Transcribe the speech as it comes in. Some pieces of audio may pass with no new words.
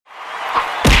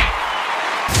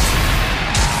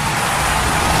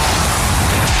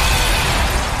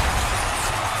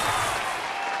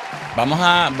vamos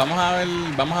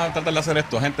a tratar de hacer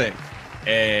esto, gente.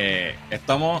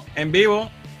 Estamos en vivo,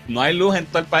 no hay luz en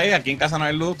todo el país, aquí en casa no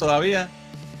hay luz todavía.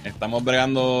 Estamos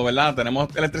bregando, ¿verdad?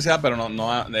 Tenemos electricidad, pero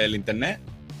no el internet.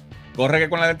 Corre que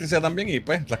con la electricidad también y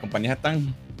pues las compañías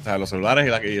están, o sea, los celulares y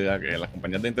las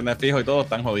compañías de internet fijo y todo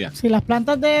están jodidas. Si las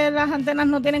plantas de las antenas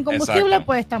no tienen combustible, exacto,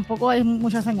 pues tampoco hay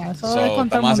mucha señal.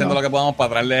 Estamos haciendo lo que podamos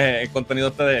para traerles el contenido a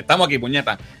ustedes. Estamos aquí,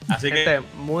 puñeta. Así gente, que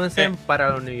múdense para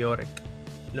los New York.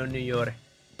 Los New York.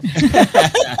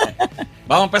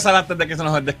 Vamos a empezar antes de que se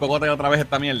nos descogote otra vez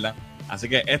esta mierda. Así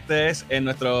que este es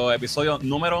nuestro episodio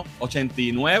número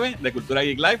 89 de Cultura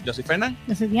Geek Live. Yo soy Fernán.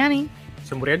 Yo soy Diani.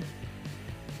 Soy Muriel.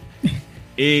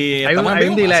 Y hay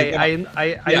un delay. Hay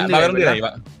un delay.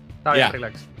 Está bien,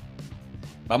 relax.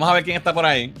 Vamos a ver quién está por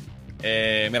ahí.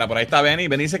 Mira, por ahí está Benny.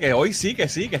 Benny dice que hoy sí, que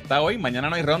está hoy. Mañana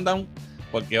no hay rundown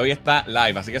porque hoy está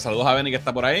live. Así que saludos a Benny que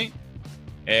está por ahí.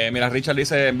 Mira, Richard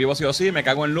dice en vivo sí o sí, me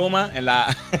cago en Luma, en la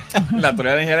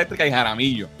teoría de energía eléctrica y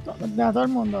Jaramillo. De todo el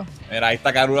mundo. Mira, ahí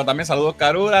está Carura también, saludos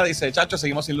Carura, dice chacho,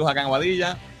 seguimos sin luz acá en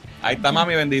Aguadilla. Ahí está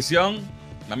Mami, bendición.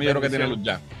 Mami yo creo que tiene luz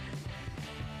ya.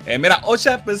 Mira,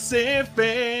 Ocean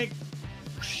Pacific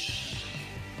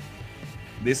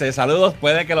dice saludos,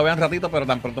 puede que lo vean ratito, pero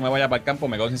tan pronto me vaya para el campo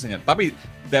me quedo sin señal. Papi,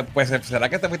 pues será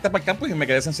que te fuiste para el campo y me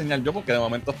quedé sin señal yo porque de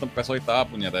momento esto empezó y estaba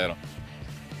puñetero.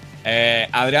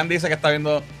 Adrián dice que está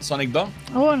viendo Sonic 2.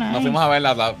 Oh, nice. Nos fuimos a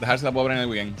verla, dejarse la pobre en el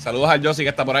weekend. Saludos a Josie que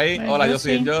está por ahí. Hola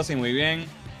Josie, muy bien.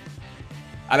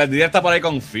 Alex Didier está por ahí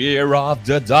con Fear of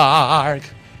the Dark.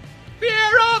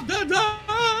 Fear of the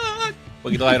Dark. Un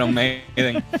poquito de Iron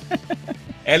Maiden.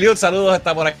 Eliud, saludos,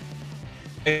 está por ahí.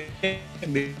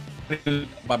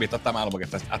 Papi, esto está malo porque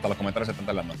hasta los comentarios se están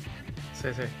tardando. Sí.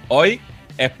 Hoy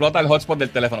explota el hotspot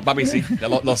del teléfono. Papi, sí, ya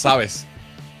lo sabes.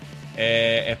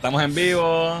 Estamos en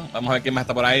vivo. Vamos a ver quién más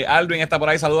está por ahí. Alvin está por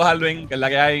ahí. Saludos, Alvin, que es la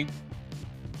que hay.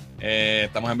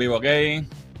 Estamos en vivo, ok.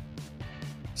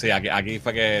 Sí, aquí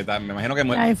fue que me imagino que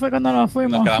ahí fue cuando nos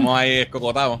fuimos. Nos quedamos ahí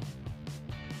escocotados.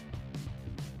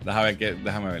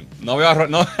 Déjame ver. No veo a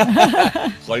no.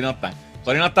 Sorry, no está.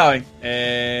 Sorry, no está hoy.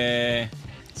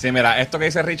 Sí, mira, esto que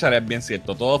dice Richard es bien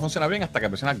cierto. Todo funciona bien hasta que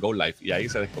presionas Go Live y ahí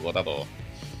se descocota todo.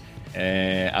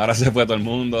 Ahora se fue todo el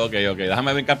mundo. Ok.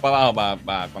 Déjame brincar para abajo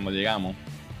para cuando llegamos.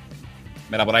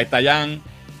 Mira, por ahí está Jan.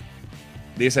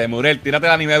 Dice, Muriel, tírate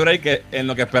el anime break que en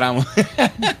lo que esperamos.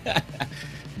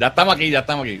 Ya estamos aquí.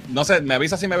 No sé, me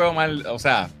avisa si me veo mal. O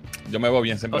sea, yo me veo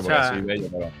bien siempre porque soy bello,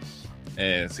 pero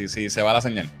sí, se va la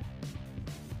señal.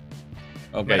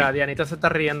 Okay. Mira, Dianita se está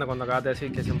riendo cuando acabas de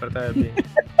decir que siempre te ves bien.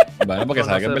 Bueno, porque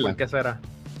sabe que es verdad. ¿Por qué será?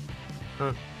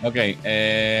 Ok,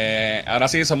 ahora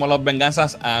sí somos los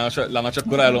venganzas a la noche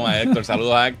oscura de Luma. Héctor,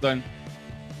 saludos a Héctor.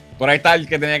 Por ahí está el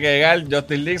que tenía que llegar,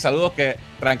 Justin Lee, saludos, que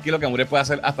tranquilo que Muriel puede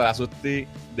hacer hasta la susti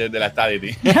desde la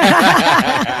Stadity.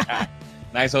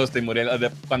 Nice hosting, Muriel.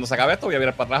 Cuando se acabe esto voy a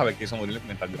mirar para atrás a ver qué hizo Muriel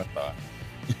mientras yo no estaba.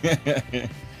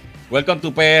 Welcome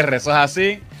to PR, eso es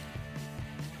así.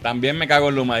 También me cago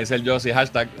en Luma, dice el Josie,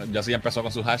 hashtag. Josie empezó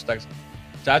con sus hashtags.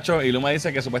 Chacho, y Luma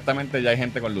dice que supuestamente ya hay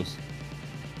gente con luz.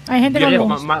 Hay gente con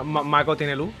luz. Mako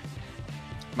tiene luz.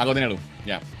 Mako tiene luz,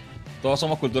 ya. Todos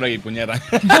somos cultura y puñeta.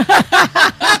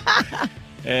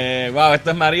 Wow,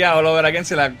 esto es María all over again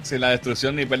sin la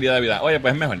destrucción ni pérdida de vida. Oye,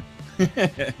 pues es mejor.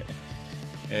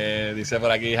 Dice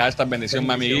por aquí, hashtag bendición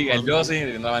mami geek, el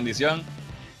Josie, una bendición.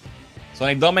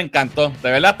 Sonic 2 me encantó.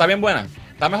 De verdad, está bien buena.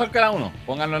 Está mejor que la 1.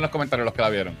 Pónganlo en los comentarios los que la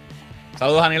vieron.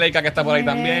 Saludos a Nileika que está por ahí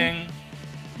también.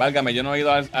 Válgame, yo no he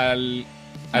ido al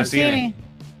cine.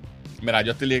 Mira,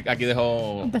 Justin League aquí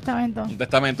dejó un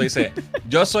testamento. Dice,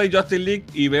 yo soy Justin League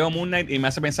y veo Moon Knight y me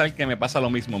hace pensar que me pasa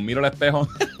lo mismo. Miro el espejo,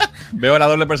 veo la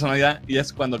doble personalidad y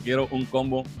es cuando quiero un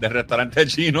combo de restaurante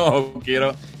chino o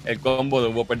quiero el combo de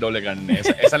Whopper doble carne.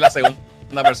 Esa es la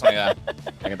segunda personalidad,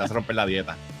 la que te hace romper la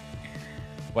dieta.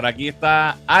 Por aquí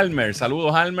está Almer.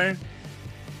 Saludos, Almer.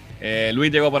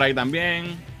 Luis llegó por ahí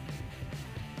también.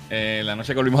 La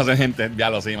noche que volvimos a hacer gente.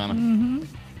 Ya lo sí, mano.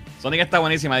 Sonic está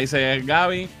buenísima, dice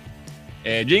Gaby.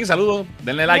 Jin, saludos.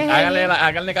 Denle like.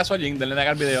 Háganle caso a Jin. Denle like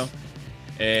al video.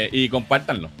 Y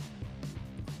compártanlo.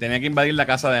 Tenía que invadir la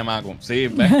casa de Mako. Sí,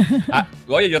 ¿ves?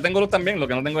 Oye, yo tengo luz también. Lo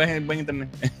que no tengo es buen internet.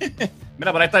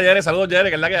 Mira, por ahí está Yere. Saludos, Yere,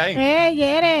 que es la que hay.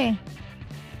 Yere.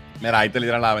 Mira, ahí te le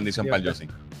dieron la bendición para el Josie.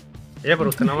 Oye, pero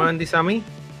usted no me bendice a mí.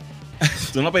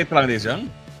 ¿Tú no pediste la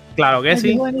bendición? Claro que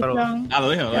sí. Pero...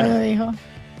 Lo dijo.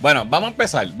 Bueno, vamos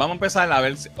a empezar a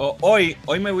ver. Hoy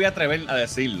me voy a atrever a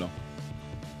decirlo.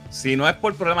 Si no es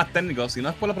por problemas técnicos,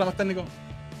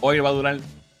 hoy va a durar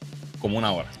como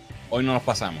una hora. Hoy no nos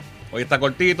pasamos. Hoy está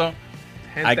cortito.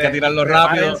 Gente, hay que tirarlo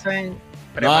rápido.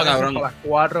 No, cabrón. Las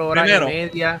 4 horas Primero, y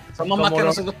media. Somos más que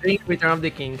nosotros. Return of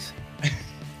the Kings.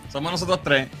 somos nosotros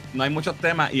tres, no hay muchos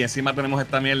temas y encima tenemos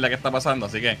esta mierda que está pasando,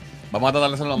 así que vamos a tratar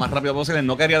de hacerlo lo más rápido posible.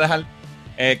 No quería dejar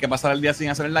que pasara el día sin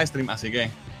hacer el live stream, así que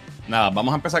nada,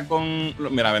 vamos a empezar con,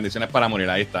 mira, bendiciones para morir,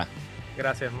 ahí está.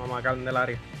 Gracias, mamá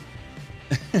Candelaria.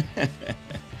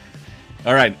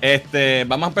 Alright,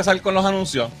 vamos a empezar con los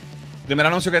anuncios. Primer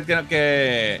anuncio que tiene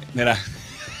que, mira,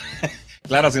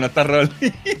 claro, si no está Rol.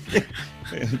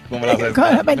 ¿Cómo lo haces?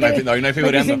 Hoy no hay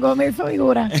figureando. 25,000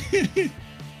 figuras.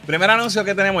 Primer anuncio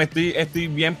que tenemos, estoy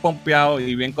bien pompeado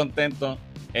y bien contento,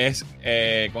 es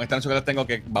con este anuncio que les tengo,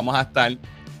 que vamos a estar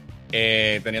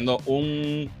teniendo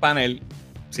un panel.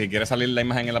 Si quiere salir la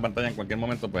imagen en la pantalla en cualquier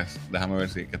momento, pues déjame ver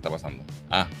qué está pasando.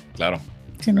 Ah, claro.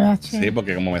 Sí,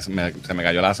 porque como se me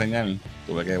cayó la señal,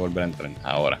 tuve que volver a entrar.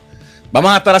 Ahora.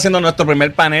 Vamos a estar haciendo nuestro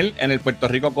primer panel en el Puerto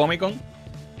Rico Comic Con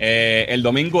el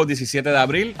domingo 17 de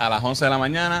abril a las 11 de la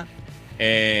mañana.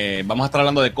 Vamos a estar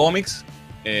hablando de cómics.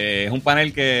 Es un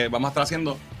panel que vamos a estar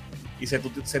haciendo y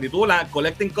se titula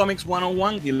Collecting Comics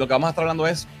 101, y lo que vamos a estar hablando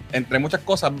es, entre muchas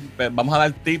cosas, vamos a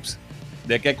dar tips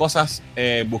de qué cosas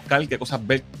buscar, qué cosas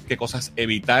ver, qué cosas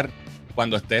evitar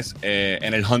cuando estés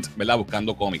en el hunt, ¿verdad?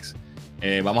 Buscando cómics.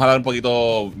 Vamos a hablar un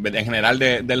poquito en general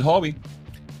del hobby,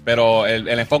 pero el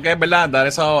enfoque es, ¿verdad?, dar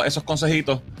esos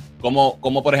consejitos,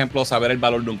 como por ejemplo saber el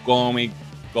valor de un cómic,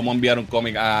 cómo enviar un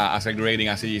cómic a hacer grading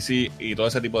a CGC y todo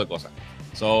ese tipo de cosas.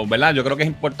 ¿Verdad? Yo creo que es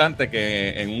importante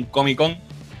que en un Comic Con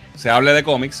se hable de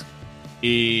cómics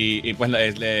y pues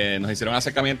nos hicieron un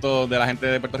acercamiento de la gente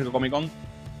de Puerto Rico Comic Con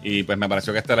y pues me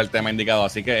pareció que este era el tema indicado.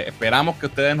 Así que esperamos que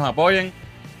ustedes nos apoyen.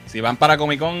 Si van para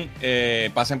Comic Con,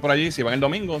 pasen por allí. Si van el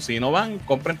domingo, si no van,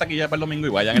 compren taquilla para el domingo y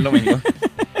vayan el domingo.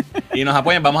 Y nos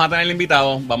apoyen. Vamos a tener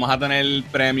invitados, vamos a tener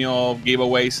premios,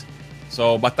 giveaways.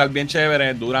 Va a estar bien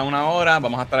chévere, dura 1 hora.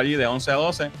 Vamos a estar allí de 11 a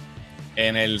 12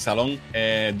 en el salón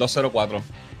 204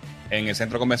 en el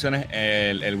centro de convenciones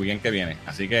el weekend que viene.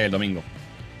 Así que el domingo.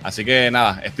 Así que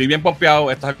nada, estoy bien pompeado.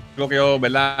 Esto es algo que yo,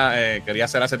 ¿verdad? Quería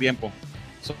hacer hace tiempo.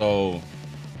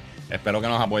 Espero que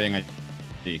nos apoyen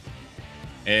allí.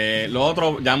 Lo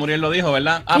otro, ya Muriel lo dijo,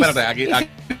 ¿verdad? Ah, espérate, aquí.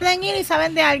 Si pueden ir y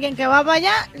saben de alguien que va para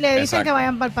allá, le dicen Exacto. que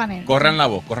vayan para el panel. Corran la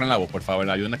voz, por favor,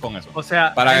 ayúdennos con eso. O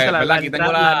sea, para gente, ¿verdad? Aquí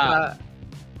tengo la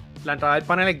entrada del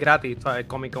panel es gratis. O sea, el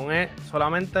Comic Con es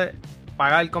solamente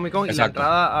pagar el Comic Con. Exacto. Y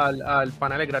la entrada al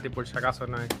panel es gratis, por si acaso,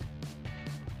 ¿no es?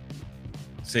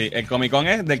 Sí, el Comic Con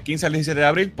es del 15 al 17 de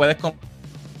abril. Puedes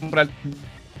comprar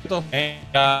en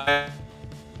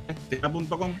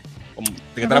tiquetera.com.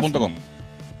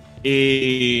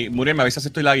 Y Muriel, me avisa si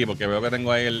estoy laggy porque veo que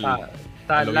tengo ahí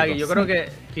está el laggy. Yo creo que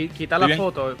quitar la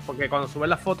foto, porque cuando subes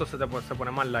las fotos se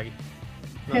pone más laggy.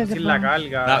 No sé si la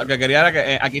carga. Lo que quería era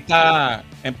que aquí está,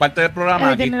 en parte del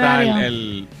programa, aquí está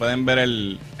pueden ver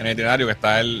en el itinerario que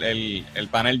está el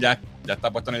panel ya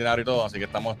está puesto en el itinerario y todo, así que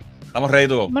estamos ready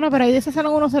to go. Bueno, pero ahí dice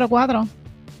salón 104.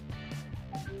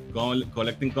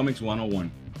 Collecting Comics 101,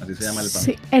 así se llama el panel.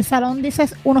 Sí, el salón dice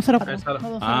 104.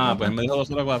 Pues él me dijo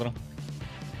 204.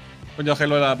 Pues yo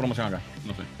arreglo la promoción acá,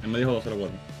 no sé, él me dijo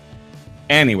 204.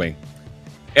 Anyway,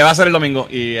 va a ser el domingo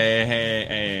y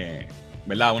es,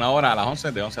 ¿verdad? 1 hora a las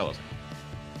 11, de 11 a 12.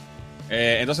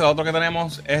 Entonces, lo otro que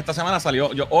tenemos esta semana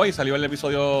hoy salió el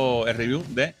review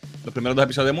de los primeros 2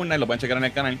 episodios de Moon Knight, lo pueden checar en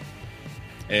el canal.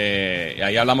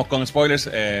 Ahí hablamos con spoilers,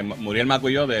 Muriel, Macu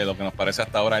y yo, de lo que nos parece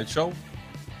hasta ahora el show.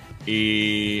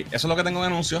 Y eso es lo que tengo en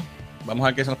anuncios. Vamos a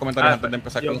ver qué son los comentarios antes de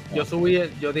empezar. Yo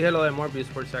dije lo de Morbius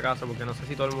por si acaso, porque no sé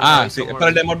si todo el mundo. Sí, pero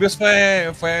el de Morbius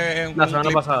fue la semana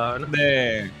pasada, ¿no?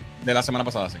 De la semana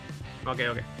pasada, sí. Ok.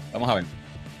 Vamos a ver.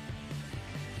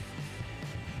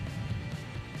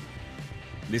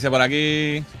 Dice por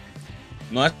aquí,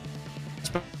 no es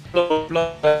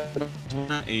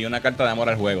y una carta de amor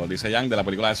al juego, dice Yang, de la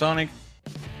película de Sonic.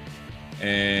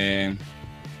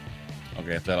 Ok,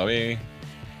 esto ya lo vi.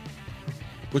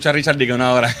 Escucha a Richard Dick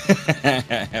 1 hora.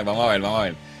 Vamos a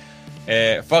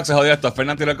ver. Fox se jodió esto.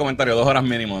 Fernan tiró el comentario, 2 horas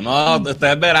mínimo. No,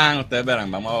 ustedes verán.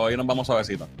 Hoy nos vamos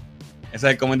suavecito. Ese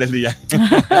es el comment del día.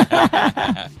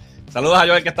 Saludos a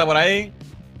Joel que está por ahí.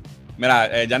 Mira,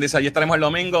 Jan dice, allí estaremos el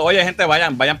domingo. Oye, gente,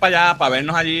 vayan para allá, para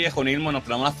vernos allí, reunirnos, nos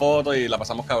tiramos una foto y la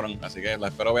pasamos cabrón. Así que la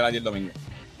espero ver allí el domingo.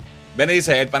 Benny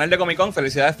dice, el panel de Comic Con,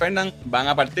 felicidades Fernan, van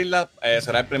a partirla,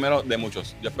 será el primero de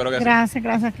muchos. Yo espero que gracias, sí.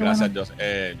 Gracias, bueno.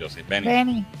 Josie.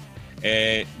 Benny.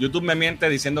 YouTube me miente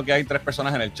diciendo que hay 3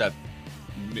 personas en el chat.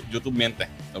 YouTube miente,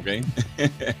 ¿ok?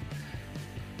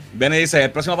 Benny dice,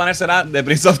 el próximo panel será de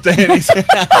Prince of Tennis.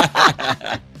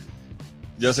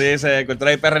 Josie dice,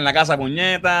 cultura y perra en la casa,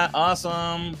 puñeta,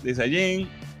 awesome, dice Jin.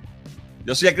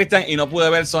 Yo soy Cristian y no pude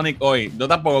ver Sonic hoy. Yo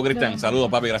tampoco, Cristian. Saludos,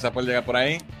 papi, gracias por llegar por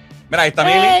ahí. Mira, ahí está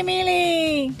Mili. ¡Hey,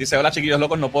 Mili! Dice, hola chiquillos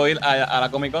locos, no puedo ir a la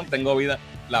Comic Con, tengo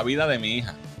la vida de mi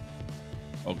hija.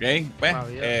 Ok, pues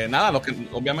nada, los que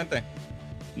obviamente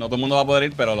no todo el mundo va a poder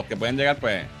ir, pero los que pueden llegar,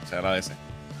 pues se agradece.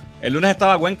 El lunes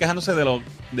estaba Gwen quejándose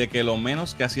de que lo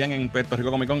menos que hacían en Puerto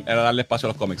Rico Comic Con era darle espacio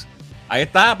a los cómics. Ahí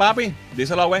está, papi.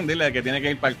 Díselo a Gwen, dile que tiene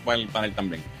que ir para el panel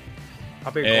también.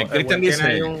 Papi, Cristian dice...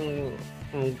 tiene ahí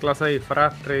un clase de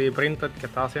disfraz 3D printed que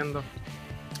estaba haciendo.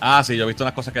 Ah, sí, yo he visto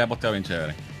unas cosas que haya posteado bien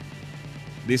chévere.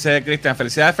 Dice Cristian,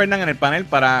 felicidades Fernán en el panel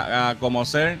para cómo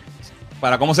ser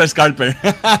Scarper.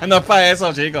 No es para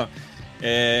eso, chicos.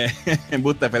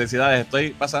 Embuste, felicidades.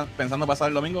 Estoy pensando pasar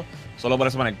el domingo solo por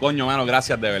ese panel. Coño, mano,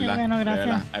 gracias de verdad. Bueno, gracias.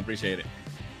 De verdad, I appreciate it.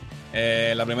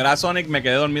 La primera Sonic me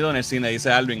quedé dormido en el cine,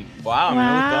 dice Alvin. Wow,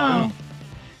 me gustó.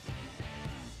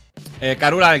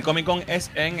 Carula, el Comic Con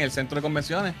es en el centro de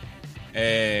convenciones.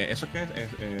 ¿Eso es qué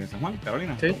es? ¿San Juan,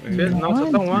 Carolina? Sí, no, eso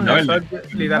es San Juan.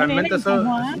 Literalmente eso es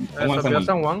Viejo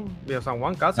San Juan. Viejo San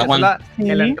Juan, casi. San Juan.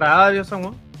 En la entrada de Viejo San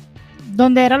Juan.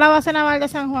 Donde era la base naval de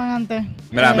San Juan antes.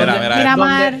 Mira.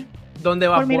 Miramar. Donde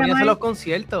va a ponerse los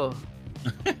conciertos.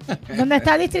 Donde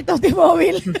está el distrito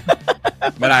T-Mobile.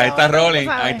 Mira, ahí está Rolling.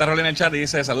 Ahí está Rolling en el chat y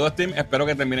dice: saludos, Tim. Espero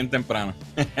que terminen temprano.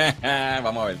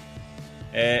 Vamos a ver.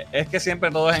 Es que siempre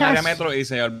todo es en área metro y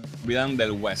se olvidan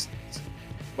del West.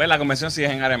 Pues la convención sí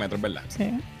es en área metro, es verdad. Sí.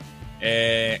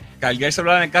 Cargué el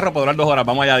celular en el carro para durar 2 horas.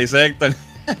 Vamos allá, dice Héctor.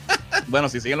 Bueno,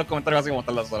 si siguen los comentarios así, vamos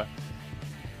a estar las horas.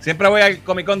 Siempre voy al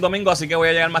Comic Con domingo, así que voy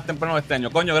a llegar más temprano este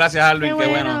año. Coño, gracias, Alvin. Qué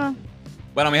bueno.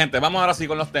 Bueno, mi gente, vamos ahora sí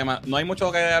con los temas. No hay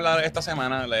mucho que hablar esta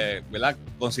semana, ¿verdad?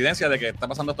 Coincidencia de que está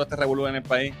pasando todo este revolú en el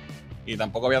país y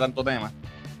tampoco había tanto tema.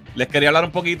 Les quería hablar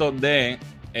un poquito de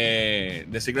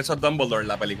The Secrets of Dumbledore,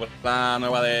 la película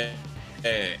nueva de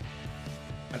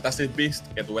Fantastic Beasts,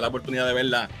 que tuve la oportunidad de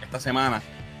verla esta semana.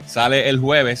 Sale el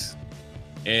jueves.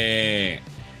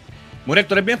 Muriel,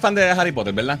 tú eres bien fan de Harry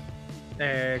Potter, ¿verdad?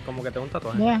 Como que tengo un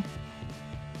tatuaje. Yeah.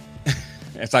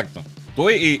 Exacto. Tú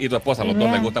y tu esposa, los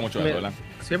dos les gusta mucho eso, ¿verdad?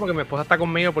 Sí, porque mi esposa está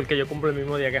conmigo porque yo cumplo el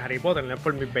mismo día que Harry Potter, no es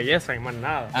por mi belleza y más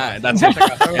nada. Ah, that's it.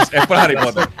 Es por Harry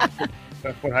Potter.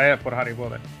 Es por Harry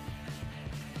Potter.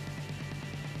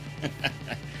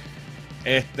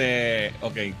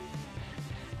 Ok.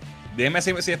 Dime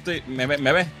si estoy. ¿Me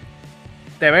ves?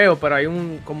 Te veo, pero hay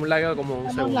como un lagueo como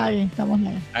un segundo. Estamos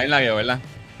live. Hay un lagueo, ¿verdad?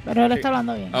 Pero él está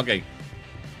hablando bien. Ok.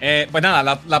 Pues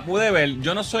nada, la pude ver.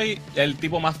 Yo no soy el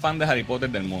tipo más fan de Harry Potter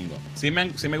del mundo. Sí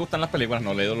me gustan las películas,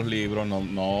 no leo los libros,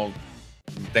 no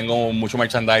tengo mucho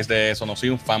merchandise de eso, no soy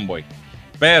un fanboy.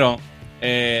 Pero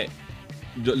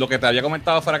lo que te había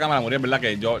comentado fuera de cámara, Muriel, ¿verdad?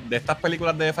 Que yo, de estas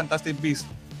películas de Fantastic Beasts,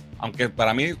 aunque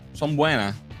para mí son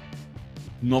buenas,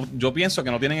 yo pienso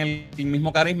que no tienen el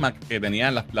mismo carisma que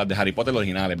tenían las de Harry Potter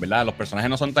originales, ¿verdad? Los personajes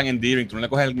no son tan endearing, tú no le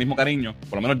coges el mismo cariño,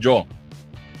 por lo menos yo.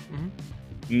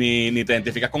 Ni te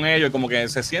identificas con ellos y como que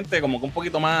se siente como que un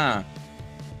poquito más...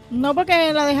 No, porque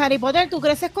en la de Harry Potter tú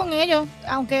creces con ellos,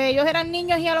 aunque ellos eran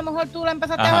niños y a lo mejor tú la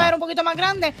empezaste a ver un poquito más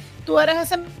grande, tú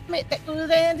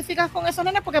te identificas con esos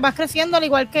nenes porque vas creciendo al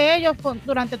igual que ellos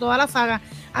durante toda la saga.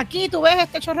 Aquí tú ves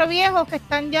este chorro viejos que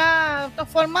están ya todos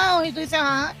formados y tú dices,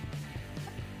 ajá,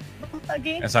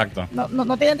 aquí. Exacto.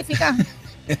 No te identificas.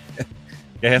 ¿Qué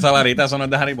es esa varita? Eso no es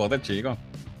de Harry Potter, chicos.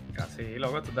 Casi,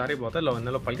 loco, esto es de Harry Potter, lo venden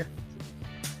en los parques.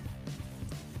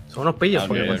 Son unos pillos,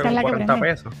 porque cuestan 40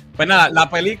 pesos. Pues nada, la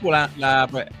película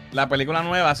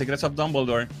nueva, Secrets of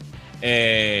Dumbledore,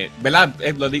 ¿verdad?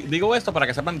 Digo esto para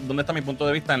que sepan dónde está mi punto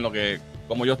de vista en lo que,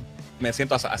 como yo me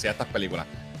siento hacia estas películas.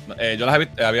 Yo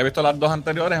había visto las 2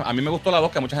 anteriores, a mí me gustó la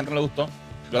 2, que a mucha gente no le gustó.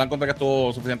 Yo la encontré que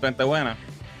estuvo suficientemente buena.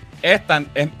 Esta,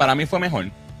 para mí fue mejor.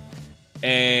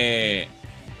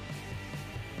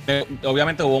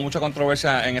 Obviamente hubo mucha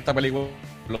controversia en esta película.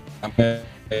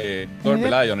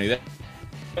 ¿Verdad? Johnny Depp.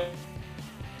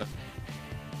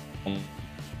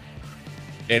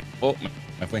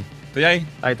 Me fui. ¿Estoy ahí?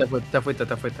 Ahí te fuiste.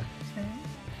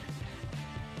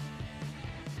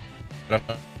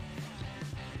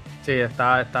 Sí,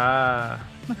 está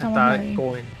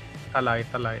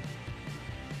live.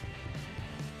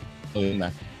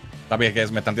 Está bien, que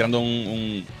me están tirando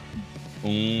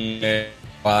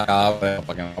para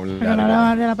que no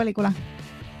hable de la película.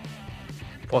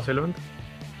 Posiblemente.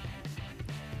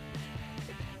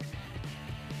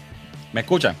 ¿Me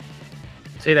escuchan?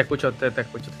 Sí, te escucho.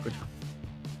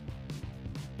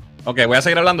 Ok, voy a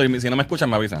seguir hablando y si no me escuchan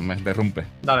me avisan, me interrumpe.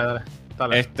 Dale.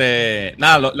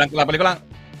 Nada, la película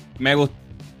me gustó.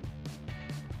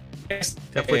 Es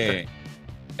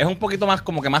un poquito más,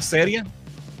 como que más seria.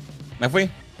 ¿Me fui?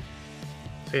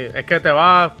 Sí, es que te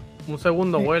va un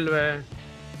segundo, vuelve.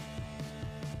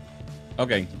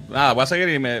 Ok, nada, voy a seguir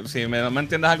y si no me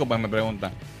entiendes algo, pues me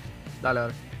pregunta.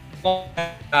 Dale.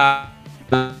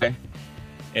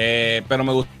 Pero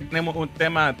me gusta, tenemos un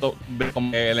tema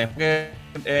como el enfoque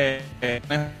el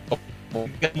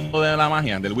mundo de la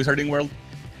magia, del Wizarding World,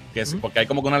 que es, porque hay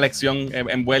como que una lección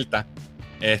envuelta.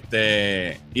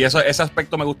 Y ese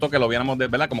aspecto me gustó que lo viéramos,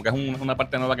 ¿verdad? Como que es una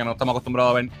parte nueva que no estamos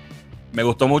acostumbrados a ver. Me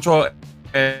gustó mucho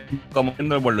como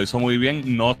Grindelwald lo hizo muy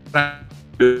bien. No tan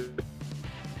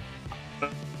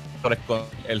con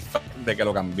el fact de que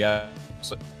lo cambiaron,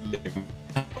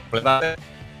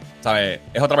 ¿sabes?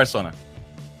 Es otra persona.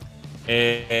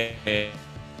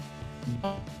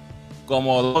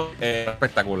 Como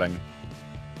espectacular.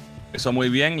 Hizo muy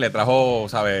bien, le trajo,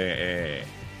 ¿sabes?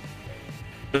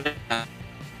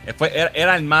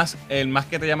 Era el más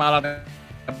que te llamaba la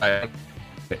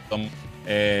atención.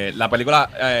 La película,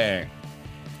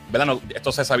 ¿verdad? No,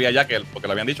 esto se sabía ya, porque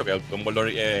lo habían dicho, que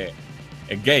Dumbledore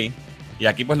es gay. Y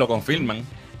aquí pues lo confirman.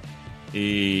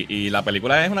 Y la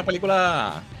película es una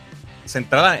película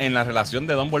centrada en la relación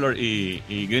de Dumbledore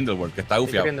y Grindelwald, que está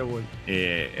gufiado.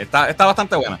 Está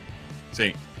bastante buena.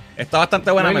 Sí, está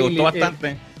bastante buena, me gustó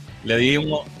bastante. Le di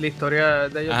La historia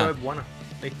de ellos dos es buena.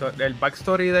 El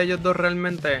backstory de ellos dos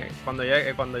realmente, cuando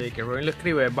J.K. Rowling lo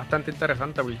escribe, es bastante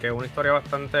interesante porque es una historia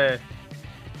bastante...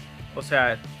 O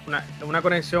sea, una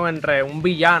conexión entre un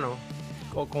villano,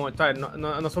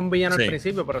 no son villanos al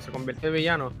principio, pero se convierte en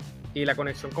villano. Y la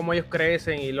conexión como ellos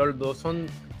crecen, y los dos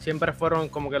siempre fueron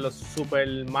como que los super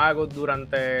magos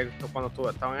cuando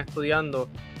estaban estudiando.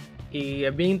 Y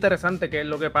es bien interesante qué es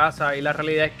lo que pasa. Y la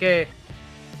realidad es que,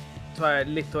 o sea,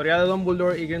 la historia de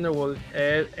Dumbledore y Grindelwald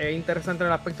es interesante en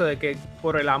el aspecto de que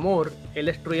por el amor él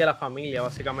destruye a la familia,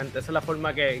 básicamente. Esa es la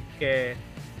forma que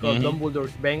los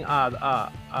Dumbledores ven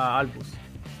a Albus.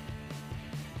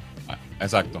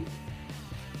 Exacto.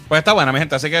 Pues está buena, mi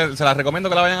gente, así que se las recomiendo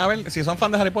que la vayan a ver. Si son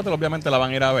fans de Harry Potter, obviamente la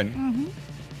van a ir a ver.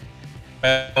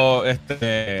 Pero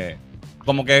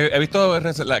como que he visto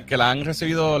que la han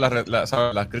recibido,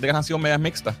 las críticas han sido medias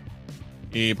mixtas.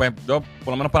 Y pues yo,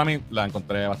 por lo menos para mí, la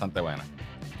encontré bastante buena.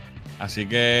 Así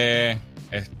que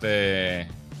te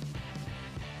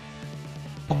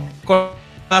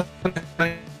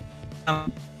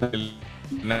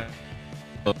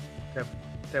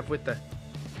fuiste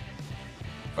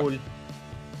full.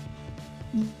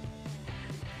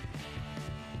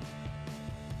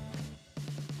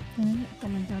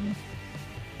 Comentarios.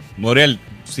 Muriel,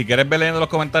 si quieres ver leyendo los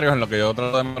comentarios en lo que yo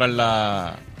trato de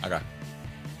mirarla acá.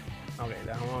 Ok,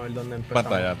 déjame ver dónde empezamos.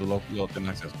 Pantalla, tú lo tienes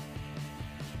acceso.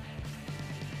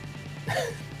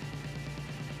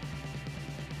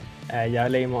 Ya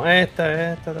leímos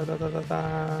esta.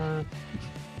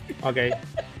 Ok.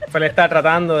 Pues le está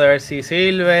tratando de ver si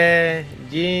sirve.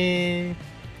 Jean.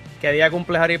 ¿Qué día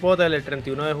cumple Harry Potter? El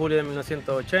 31 de julio de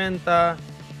 1980.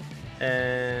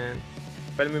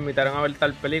 Pero me invitaron a ver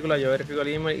tal película. Yo verifico el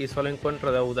email y solo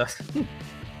encuentro deudas.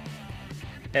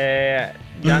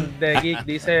 Jan de Geek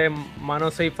dice: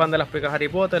 Mano, soy fan de las películas Harry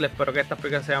Potter. Espero que estas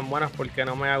películas sean buenas porque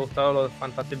no me ha gustado los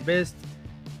Fantastic Beasts.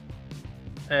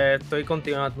 Estoy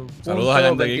continuando. Saludos a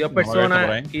Jan de 22 Geek,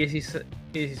 personas y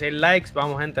 16 likes.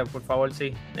 Vamos, gente, por favor,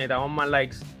 sí. Necesitamos más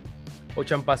likes.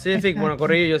 Ocean Pacific. Exacto. Bueno,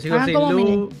 corrillo, yo sigo sin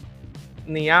luz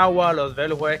ni agua. Los veo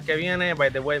el jueves que viene.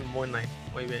 By the way, Moon Knight.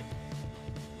 Muy bien.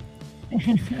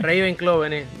 Ravenclaw,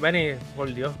 vení,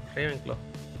 por Dios, Ravenclaw.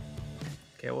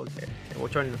 Qué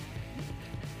bochorno.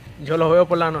 Yo lo veo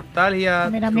por la nostalgia.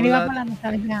 Mira, iba por la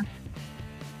nostalgia.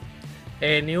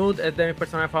 Newt es de mis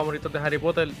personajes favoritos de Harry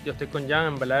Potter. Yo estoy con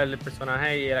Jan, en verdad el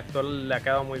personaje y el actor le ha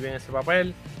quedado muy bien ese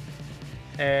papel.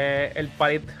 El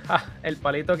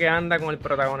palito que anda con el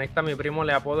protagonista, mi primo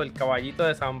le apodo el caballito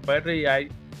de San Pedro y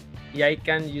I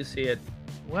Can You See It.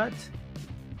 What?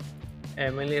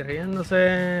 Emily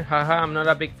riéndose. Jaja, I'm not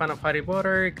a big fan of Harry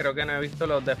Potter. Creo que no he visto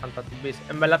los de Fantastic Beasts.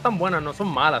 En verdad están buenas, no son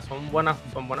malas, son buenas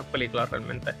películas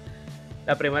realmente.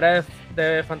 La primera es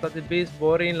de Fantastic Beasts,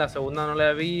 boring. La segunda no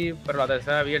la vi, pero la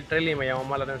tercera vi el trailer y me llamó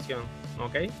más la atención.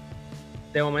 ¿Ok?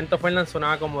 De momento Fernan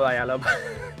sonaba como Dialogue.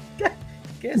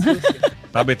 ¿Qué sucio?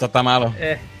 ¿Has visto? Está malo.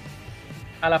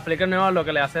 A las películas nuevas lo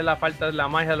que le hace la falta es la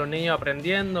magia de los niños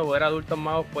aprendiendo, ver adultos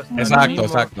magos pues...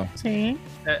 Exacto. Sí.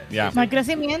 No hay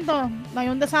crecimiento, no hay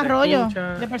un desarrollo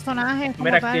de personajes.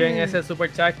 Mira, activen ese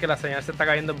super chat que la señal se está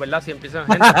cayendo, en verdad. Si empiezan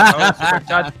gente a super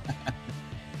chat,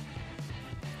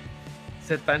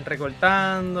 se están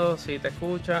recortando, si te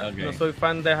escucha. Okay. No soy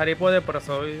fan de Harry Potter, pero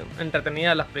soy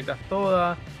entretenida, las películas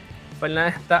todas.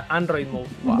 Fernández está Android Mode.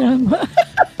 Wow.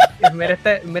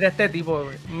 Mira este tipo.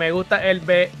 Me gusta el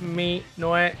B, mi,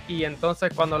 Noé. Y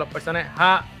entonces cuando los personajes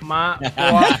ja, ma,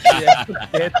 oa,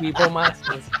 y de tipo más.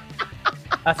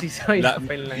 Así soy.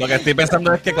 Lo que estoy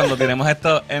pensando es que cuando tenemos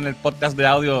esto en el podcast de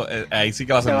audio, ahí sí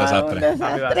que va a ser un desastre.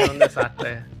 Va a ser un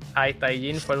desastre. Ahí está. Y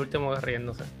Jean fue el último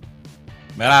riéndose.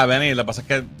 Mira, Benny, lo que pasa es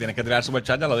que tienes que tirar el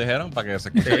superchat, ya lo dijeron, para que se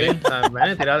escuche bien.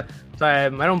 Benny, tirar, o sea,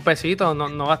 mira, un pesito,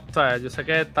 no vas, o sea, yo sé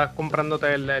que estás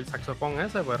comprándote el saxofón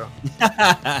ese, pero...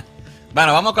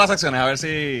 Bueno, vamos con las acciones, a ver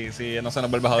si no se nos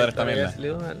vuelve a joder esta mierda.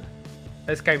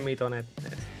 Sky-Mitonet.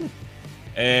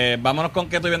 Vámonos con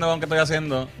qué estoy viendo, con qué estoy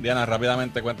haciendo. Diana,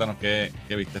 rápidamente cuéntanos qué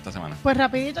viste esta semana. Pues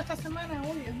rapidito esta semana,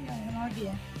 uy, Dios mío, no aquí.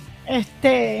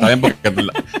 Está bien porque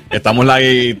estamos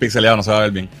live y pixeleados, no se va a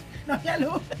ver bien. No había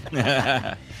luz.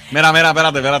 Mira,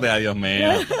 espérate, ay Dios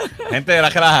mío. Gente, era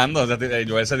relajando.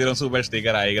 Joel se tiró un super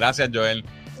sticker ahí. Gracias, Joel.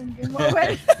 Game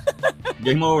over.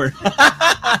 Game over.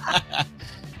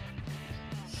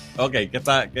 Ok, ¿qué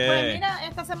está? Pues mira,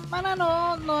 esta semana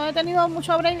no he tenido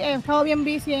mucho break, he estado bien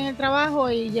busy en el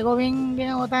trabajo y llegó bien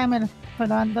agotada, me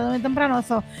levantando muy temprano.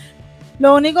 Eso.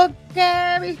 Lo único que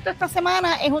he visto esta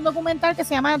semana es un documental que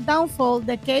se llama Downfall,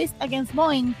 The Case Against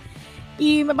Boeing,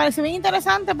 y me pareció bien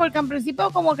interesante porque en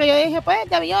principio como que yo dije, pues,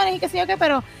 de aviones y qué sé yo qué,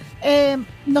 pero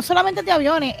no solamente de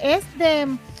aviones, es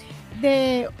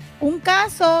de un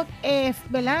caso,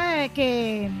 ¿verdad?,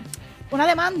 que... una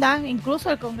demanda,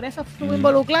 incluso el Congreso estuvo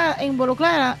involucrada,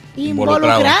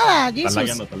 Jesus.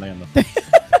 Estás leyendo.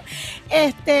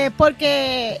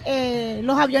 Porque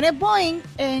los aviones Boeing,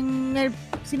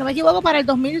 si no me equivoco, para el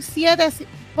 2007,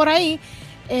 por ahí,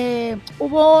 se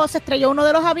estrelló uno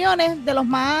de los aviones, de los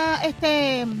más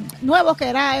nuevos, que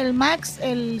era el MAX,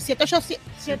 el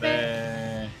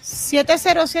 737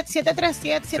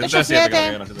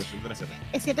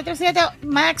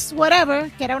 MAX whatever,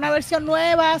 que era una versión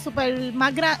nueva,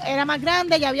 era más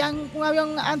grande, ya había un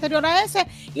avión anterior a ese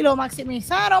y lo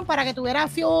maximizaron para que tuviera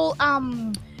fuel,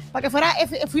 para que fuera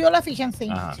fuel efficiency.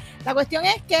 Ajá. La cuestión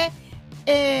es que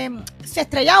se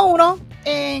estrella uno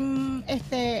en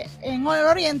el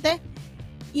Oriente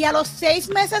y a los 6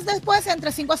 meses después,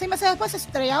 entre 5 a 6 meses después, se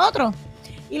estrella otro.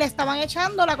 Y le estaban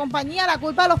echando la compañía la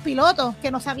culpa a los pilotos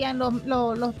que no sabían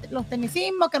los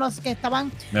tecnicismos, que estaban...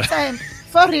 O sea,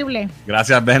 fue horrible.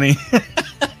 Gracias, Benny.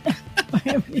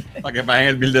 Para que paguen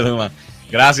el bill de Duma.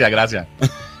 Gracias.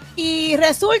 Y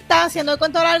resulta, siendo el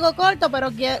cuento largo corto,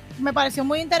 pero que me pareció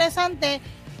muy interesante,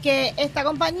 que esta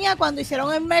compañía, cuando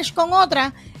hicieron el merge con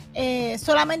otra,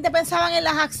 solamente pensaban en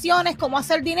las acciones, cómo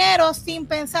hacer dinero, sin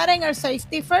pensar en el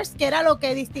safety first, que era lo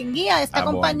que distinguía a esta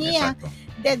compañía. Bueno,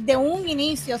 desde un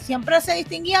inicio, siempre se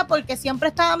distinguía porque siempre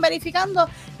estaban verificando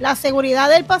la seguridad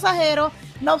del pasajero.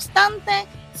 No obstante,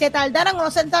 se tardaran o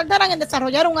no se tardaran en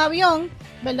desarrollar un avión,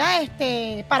 ¿verdad?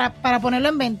 Para ponerlo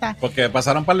en venta. Porque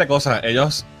pasaron un par de cosas.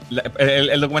 Ellos,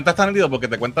 el documental está nítido porque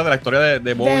te cuenta de la historia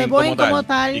de Boeing como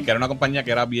tal, y que era una compañía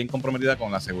que era bien comprometida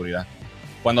con la seguridad.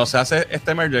 Cuando se hace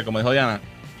este merger, como dijo Diana,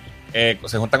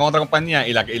 se junta con otra compañía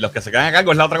y los que se quedan a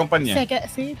cargo es la otra compañía.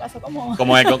 Sí, pasó como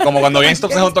cuando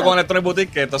GameStop se juntó con Electronic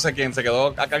Boutique, que entonces quien se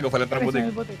quedó a cargo fue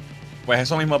Electronic Boutique. Pues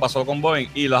eso mismo pasó con Boeing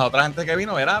y las otras gente que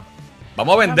vino era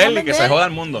vamos a venderle y que se joda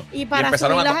el mundo. Y para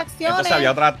empezaron subir las acciones. Entonces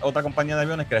había otra compañía de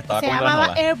aviones que le estaba comiendo las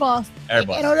nolas. Airbus.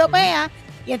 Era europea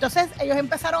y entonces ellos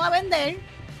empezaron a vender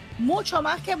mucho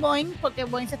más que Boeing porque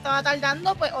Boeing se estaba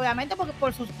tardando, pues obviamente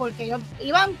porque ellos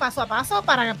iban paso a paso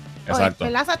para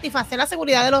satisfacer la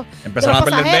seguridad de los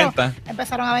pasajeros.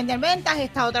 Empezaron a vender ventas,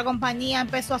 esta otra compañía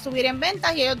empezó a subir en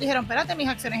ventas y ellos dijeron, espérate, mis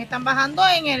acciones están bajando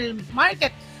en el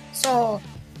market,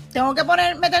 tengo que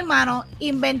meter mano,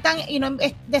 inventan y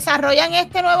desarrollan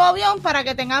este nuevo avión para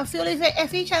que tenga fuel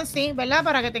efficiency, ¿verdad?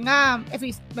 Para que tenga,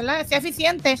 ¿verdad? Sea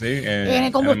eficiente en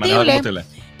el combustible.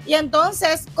 Y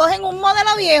entonces cogen un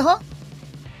modelo viejo,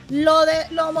 lo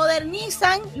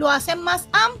modernizan, lo hacen más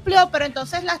amplio, pero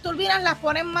entonces las turbinas las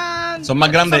ponen más... Son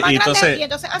más grandes, y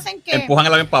entonces hacen que... empujan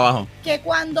el avión para abajo. Que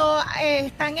cuando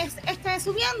están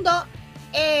subiendo,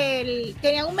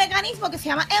 tenían un mecanismo que se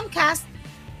llama MCAS,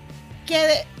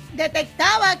 que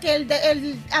detectaba que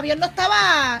el avión no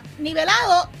estaba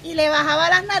nivelado y le bajaba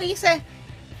las narices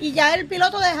y ya el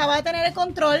piloto dejaba de tener el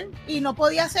control y no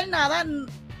podía hacer nada.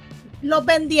 Los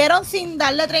vendieron sin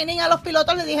darle training a los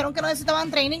pilotos, les dijeron que no necesitaban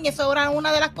training y eso era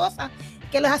una de las cosas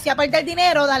que les hacía perder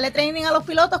dinero, darle training a los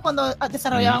pilotos cuando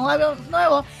desarrollaban un avión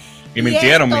nuevo. Y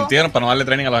mintieron para no darle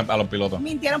training a los pilotos.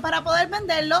 Mintieron para poder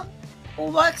venderlo,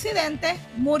 hubo accidentes,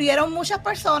 murieron muchas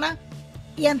personas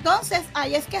y entonces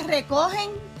ahí es que recogen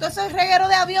todo ese reguero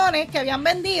de aviones que habían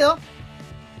vendido.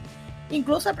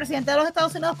 Incluso el presidente de los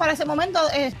Estados Unidos para ese momento,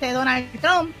 Donald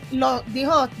Trump, lo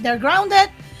dijo, they're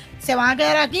grounded, se van a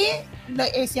quedar aquí.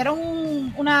 Hicieron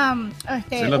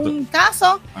un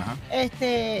caso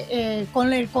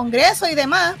con el Congreso y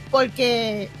demás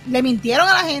porque le mintieron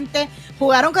a la gente,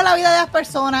 jugaron con la vida de las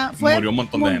personas, murió un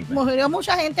montón de gente, murió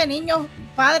mucha gente, niños,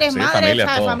 padres, madres,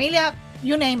 familia,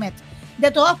 you name it, de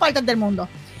todas partes del mundo.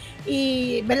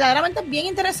 y verdaderamente es bien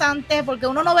interesante porque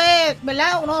uno no ve,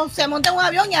 ¿verdad? Uno se monta en un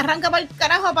avión y arranca para el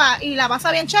carajo y la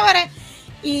pasa bien chévere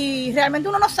y realmente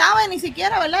uno no sabe ni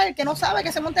siquiera, ¿verdad? El que no sabe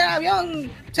que se monta en el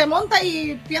avión se monta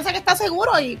y piensa que está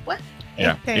seguro y pues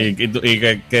yeah. Y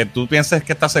que tú pienses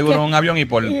que estás seguro en un avión y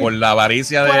por la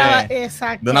avaricia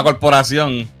de una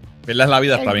corporación pierdes la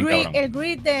vida, está bien cabrón. El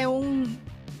greed de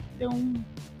un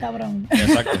cabrón.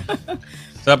 Exacto.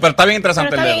 O sea, pero está bien interesante.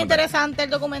 Pero está bien interesante el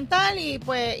documental y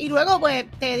pues y luego pues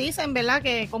te dicen, ¿verdad?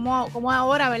 Que como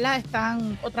ahora, ¿verdad?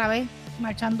 Están otra vez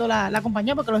marchando la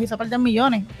compañía porque los hizo perder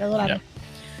millones de dólares. Yeah.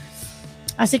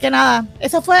 Así que nada,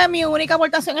 esa fue mi única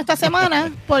aportación esta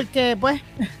semana porque pues...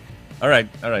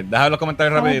 Alright. Deja ver los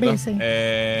comentarios rapidito.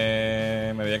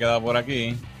 Me había quedado por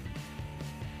aquí.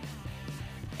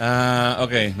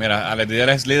 Ok, mira, Alex Díaz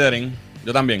es Slytherin.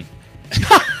 Yo también.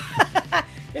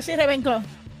 Yo soy Ravenclaw.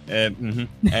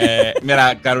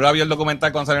 Mira, Karura vio el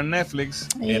documental cuando salió en Netflix.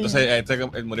 Y entonces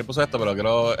el Muriel puso esto, pero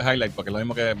quiero highlight porque es lo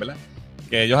mismo que, ¿verdad?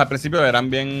 Que ellos al principio eran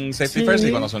bien safety first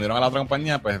y cuando se unieron a la otra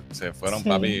compañía, pues se fueron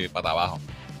papi para abajo.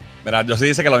 Mira, yo sí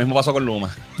dice que lo mismo pasó con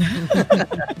Luma.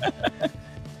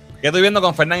 ¿Qué estoy viendo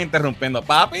con Fernan interrumpiendo?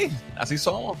 Papi, así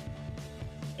somos.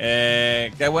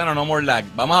 Qué bueno, no more lag.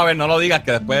 Vamos a ver, no lo digas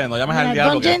que después no llames al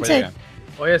diablo que después llega.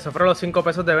 Oye, eso fueron los 5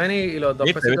 pesos de Benny y los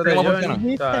 2 pesitos de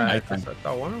Johnny.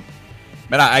 Está bueno.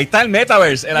 Mira, ahí está el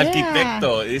Metaverse, el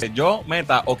arquitecto. Dice, yo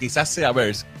Meta o quizás sea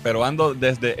Verse, pero ando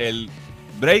desde el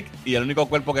break y el único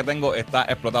cuerpo que tengo está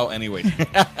explotado anyway.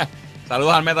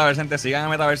 Saludos al Metaverse, gente. Sigan a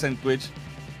Metaverse en Twitch,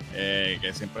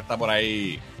 que siempre está por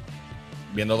ahí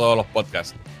viendo todos los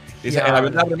podcasts. Dice,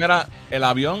 el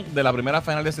avión de la primera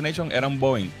Final Destination era un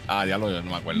Boeing. Diablo, yo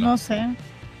no me acuerdo. No sé.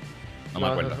 No me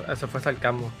acuerdo. Eso fue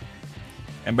sarcasmo.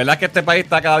 En verdad que este país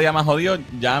está cada día más jodido.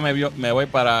 Ya me voy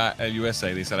para el USA,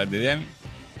 dice Alex Didier.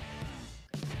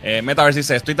 Metaverse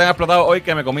dice, estoy tan explotado hoy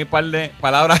que me comí un par de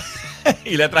palabras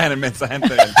y letras en el mensaje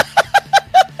anterior.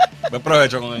 Buen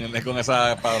provecho con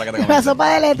esa palabra que te comí. Una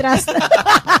sopa de letras.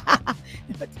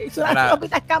 Hizo unas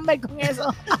copitas Campbell con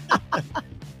eso.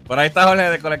 Por ahí está Jorge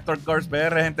de Collector Corps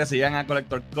PR, gente, sigan a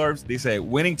Collector Corps. Dice,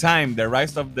 Winning Time, The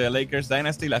Rise of the Lakers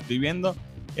Dynasty, la estoy viendo.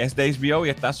 Es de HBO y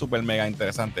está súper mega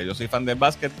interesante. Yo soy fan del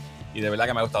básquet y de verdad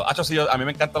que me ha gustado. Sí, a mí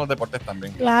me encantan los deportes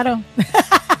también. Claro.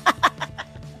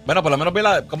 Bueno, por lo menos vi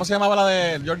 ¿cómo se llamaba la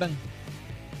de Jordan?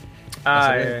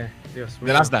 Dios mío.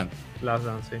 The Last Dance. Last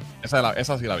Dance, sí.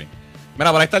 Esa sí la vi.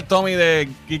 Mira, por ahí está el Tommy de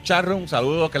Geek Chat Room.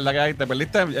 Saludos, que es la que hay. Te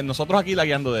perdiste nosotros aquí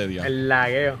lagueando de Dios. El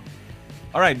lagueo.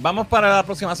 Alright, vamos para la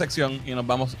próxima sección y nos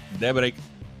vamos de break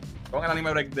con el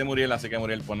anime break de Muriel. Así que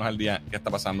Muriel, ponnos al día qué está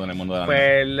pasando en el mundo del anime.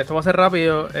 Pues esto va a ser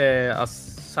rápido.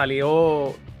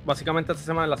 Salió básicamente esta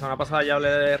semana. La semana pasada ya hablé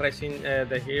de Racing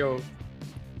de Hero.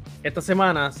 Esta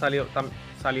semana salió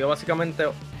básicamente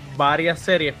varias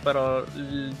series, pero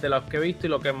de las que he visto y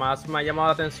lo que más me ha llamado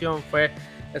la atención fue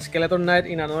Skeleton Knight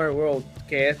in Another World,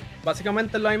 que es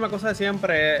básicamente la misma cosa de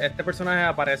siempre. Este personaje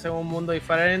aparece en un mundo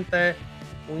diferente,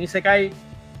 un isekai,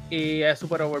 y es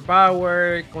super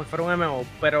overpowered, como si fuera un MMO.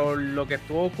 Pero lo que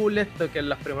estuvo cool esto es que en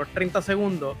los primeros 30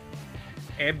 segundos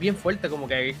es bien fuerte, como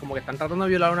que están tratando de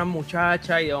violar a una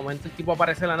muchacha y de momento el tipo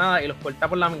aparece de la nada y los corta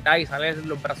por la mitad y sale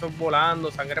los brazos volando,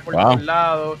 sangre por todos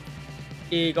lados.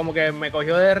 Y como que me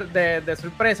cogió de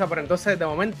sorpresa, pero entonces de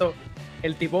momento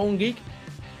el tipo es un geek,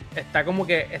 está como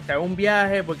que está en un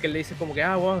viaje porque él le dice como que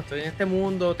bueno, estoy en este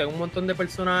mundo, tengo un montón de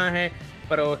personajes,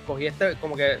 pero escogí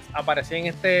como que aparecí en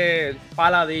este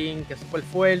paladín que es súper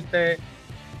fuerte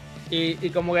y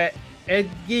como que es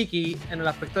geeky en el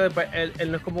aspecto de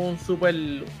él no es como un súper,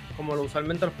 como lo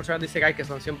usualmente los personajes de Isekai que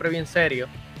son siempre bien serios.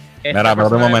 Mira, pero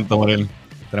un momento, Muriel,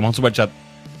 tenemos un super chat.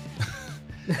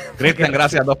 Cristian,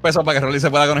 gracias, $2 para que Rolly se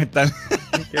pueda conectar.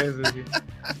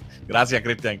 Gracias,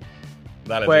 Cristian.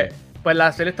 Dale. Pues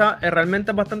la serie está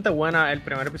realmente bastante buena. El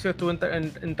primer episodio estuvo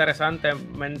interesante,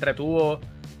 me entretuvo.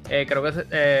 Creo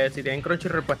que si tienen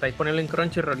Crunchyroll, pues está disponible en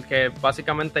Crunchyroll, que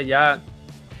básicamente ya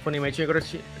Funimation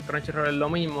y Crunchyroll es lo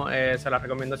mismo. Se la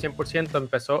recomiendo 100%.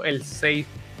 Empezó el 6,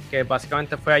 que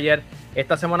básicamente fue ayer.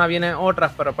 Esta semana vienen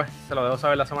otras, pero pues se lo dejo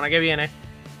saber la semana que viene.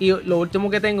 Y lo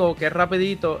último que tengo, que es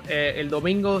rapidito, el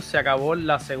domingo se acabó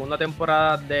la segunda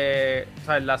temporada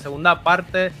la segunda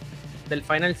parte del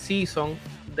final season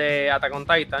de Attack on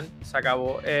Titan. Se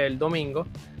acabó el domingo.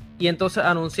 Y entonces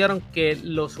anunciaron que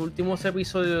los últimos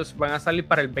episodios van a salir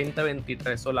para el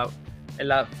 2023. En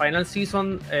la final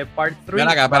season part 3. Ven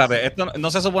acá, espérate. Esto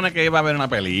no se supone que iba a haber una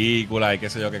película y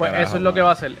qué sé yo qué pues carajo. Eso es lo que va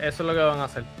a hacer. Eso es lo que van a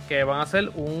hacer. Que van a hacer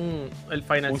el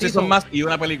final un season más y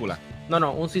una película.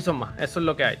 No, un season más. Eso es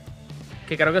lo que hay.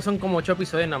 Que creo que son como 8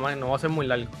 episodios nada más. No va a ser muy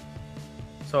largo.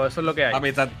 So, eso es lo que hay. Papi,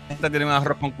 esta gente tiene un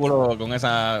arroz con culo con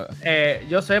esa...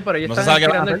 Yo sé, pero ellos no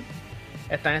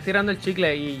están estirando el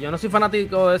chicle y yo no soy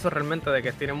fanático de eso realmente, de que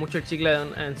estiren mucho el chicle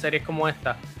en series como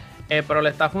esta. Pero le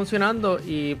está funcionando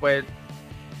y pues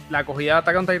la acogida de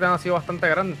Attack on Titan ha sido bastante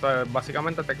grande. Entonces,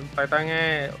 básicamente Attack on Titan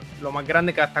es lo más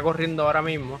grande que está corriendo ahora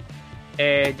mismo.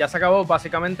 Ya se acabó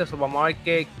básicamente eso. Vamos a ver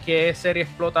qué serie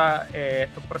explota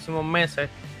estos próximos meses.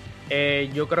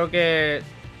 Yo creo que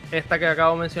esta que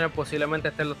acabo de mencionar posiblemente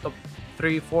esté en los top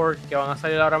 3, 4 que van a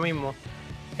salir ahora mismo.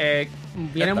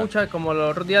 Viene mucha, como los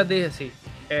otros días dije, sí.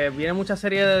 Viene mucha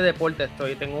serie de deporte.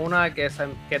 Tengo una que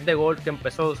es de golf que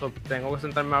empezó, tengo que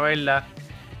sentarme a verla.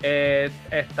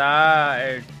 Está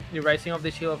The Rising of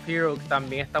the Shield of Heroes,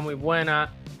 también está muy buena.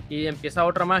 Y empieza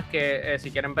otra más que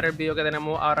si quieren ver el video que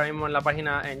tenemos ahora mismo en la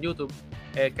página en YouTube,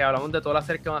 que hablamos de todas las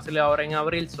series que van a salir ahora en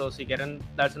abril. Si quieren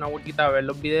darse una vueltita a ver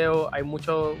los videos, hay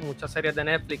muchas series de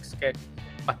Netflix que es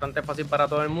bastante fácil para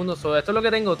todo el mundo. Esto es lo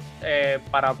que tengo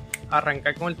para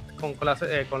arrancar con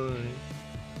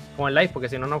el live, porque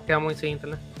si no nos quedamos sin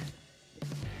internet.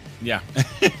 Ya.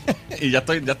 Y ya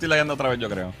estoy lagueando otra vez, yo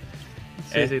creo.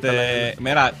 Sí,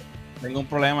 mira, tengo un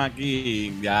problema aquí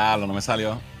y ya no me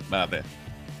salió. Espérate.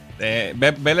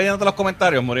 Ve leyéndote los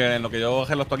comentarios, Muriel, en lo que yo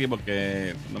gelo esto aquí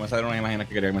porque no me salieron las imágenes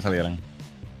que quería que me salieran.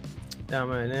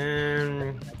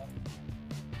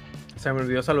 Se me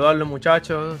olvidó saludarlos,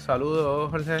 muchachos.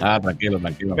 Saludos, Jorge. Tranquilo.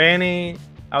 Benny,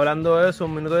 hablando de eso,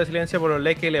 un minuto de silencio por los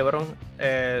Lakers y LeBron.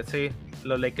 Sí,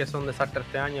 los Lakers son un desastre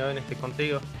este año, Benny, estoy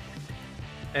contigo.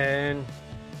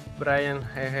 Brian,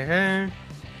 jejeje.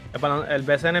 El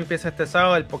BSN empieza este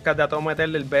sábado, el podcast de A Todo Meter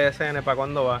del BSN, ¿para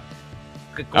cuándo va?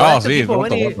 Sí,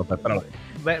 pronto.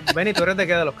 Benny, ¿tú eres de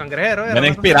qué? ¿De los cangrejeros? Benny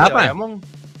es pirata.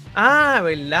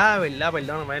 Verdad,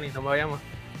 perdón, Benny, no me vayamos.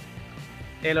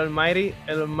 El Almighty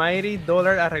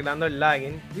Dollar arreglando el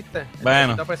lagging, ¿viste?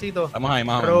 Bueno, estamos ahí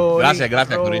más o menos.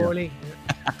 Gracias, Rolly.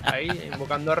 Ahí,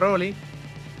 invocando a Rolly.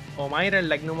 Omaira, el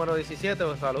like número 17,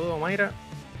 saludos, Omaira.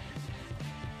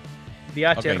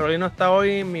 DH, okay. Rolly no está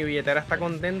hoy, mi billetera está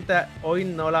contenta, hoy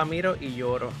no la miro y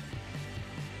lloro.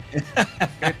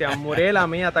 Cristian Muriel, a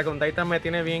mí Attack on Titan me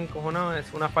tiene bien cojonado, es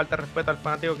una falta de respeto al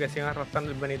fanático que sigan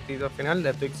arrastrando el benedicto final,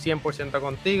 estoy 100%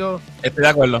 contigo. Estoy de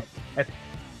acuerdo.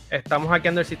 Estamos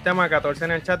hackeando el sistema, 14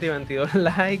 en el chat y 22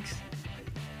 likes.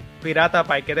 Pirata,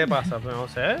 ¿para qué te pasa? Pues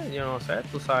yo no sé,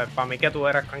 tú sabes, para mí que tú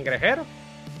eras cangrejero.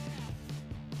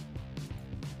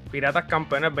 Piratas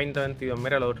campeones 2022,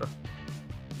 mira el otro.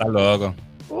 Estás loco.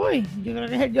 Uy, yo creo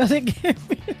que yo sé que...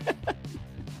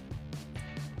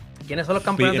 ¿Quiénes son los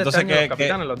campeones de este año? Los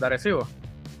capitanes, los de Arecibo.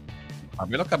 A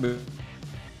mí los capitanes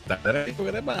de Arecibo,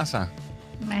 ¿qué te pasa?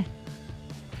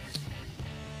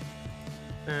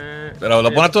 Pero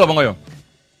lo pones tú, lo pongo yo.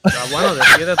 Bueno,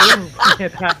 decídete tú.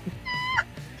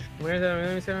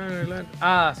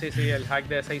 Sí, el hack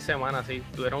de 6 semanas, sí.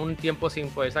 Tuvieron un tiempo sin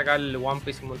poder sacar el One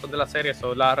Piece y un montón de las series,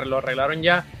 lo arreglaron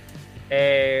ya.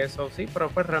 Sí, pero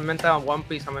pues realmente One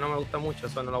Piece a mí no me gusta mucho,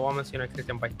 eso no lo voy a mencionar,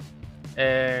 Christian Pike.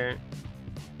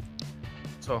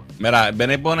 Mira,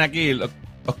 Bene pone aquí los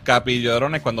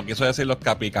capillorones cuando quiso decir los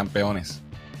capicampeones.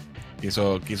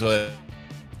 Quiso de...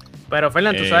 Pero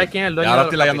Fernan, ¿tú sabes quién es el dueño ahora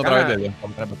de los estoy otra vez de Ellos?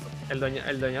 El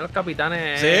dueño de los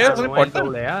capitanes sí, eso no importa.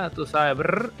 AA, tú sabes.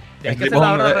 Es que se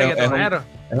la hora reggaetonero.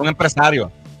 Es un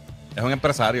empresario.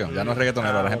 Ya no es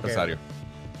reggaetonero, ahora es empresario.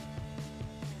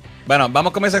 Bueno,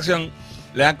 vamos con mi sección.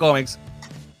 Lean cómics.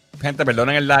 Gente,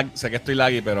 perdonen el lag. Sé que estoy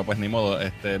laggy, pero pues ni modo.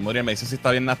 Muriel me dice si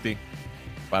está bien nasty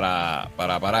para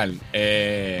parar.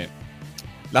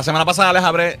 La semana pasada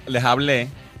les hablé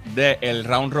del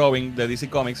round robin de DC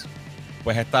Comics.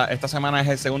 Pues esta semana es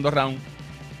el segundo round.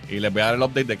 Y les voy a dar el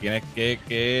update de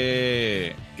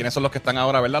quiénes son los que están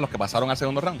ahora, ¿verdad? Los que pasaron al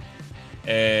segundo round.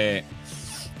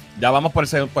 Ya vamos por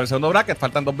el segundo bracket.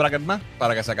 Faltan 2 brackets más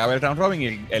para que se acabe el round robin.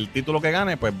 Y el título que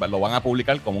gane, pues lo van a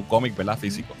publicar como un cómic, ¿verdad?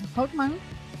 Físico. Hawkman.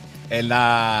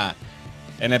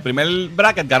 En el primer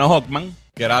bracket ganó Hawkman,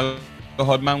 que era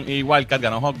Hawkman y Wildcat,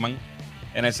 ganó Hawkman.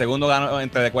 En el segundo ganó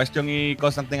entre The Question y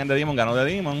Constantine and the Demon, ganó The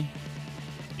Demon.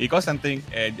 Y Constantine,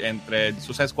 entre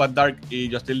Suicide Squad Dark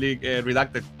y Justice League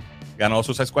Redacted, ganó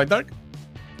Suicide Squad Dark.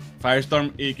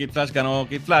 Firestorm y Kid Flash ganó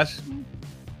Kid Flash.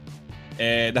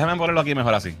 Déjame ponerlo aquí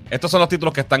mejor así. Estos son los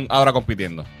títulos que están ahora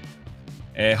compitiendo.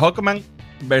 Hawkman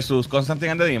versus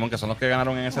Constantine and the Demon, que son los que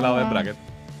ganaron en ese lado del bracket.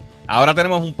 Ahora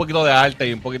tenemos un poquito de arte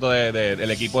y un poquito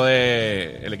del equipo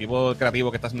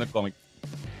creativo que está haciendo el cómic.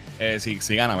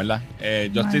 Si gana, ¿verdad?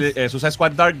 Suicide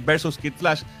Squad Dark versus Kid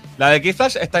Flash. La de Kid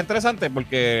Flash está interesante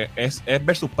porque es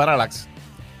versus Parallax.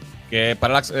 Que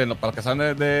Parallax, para los que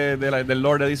saben del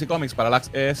lore de DC Comics,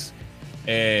 Parallax es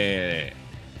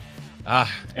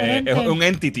es un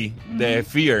entity de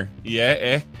Fear y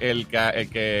es el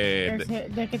que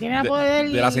tiene el poder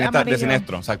de la siniestra, de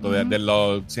Sinestro, exacto, de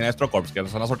los Sinestro Corps, que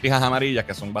son las sortijas amarillas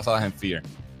que son basadas en Fear.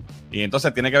 Y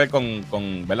entonces tiene que ver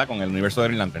con ¿verdad? Con el universo de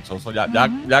Green Lantern.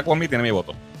 Ya con mí tiene mi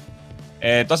voto.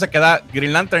 Entonces queda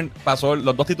Green Lantern, pasó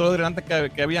los 2 títulos de Green Lantern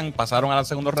que habían, pasaron al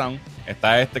segundo round.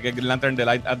 Está que es Green Lantern The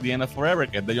Light at the End of Forever,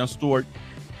 que es de Jon Stewart,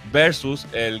 versus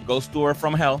el Ghost Tour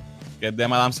from Hell, que es de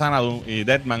Madame Xanadu y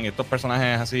Deadman y estos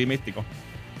personajes así místicos.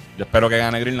 Yo espero que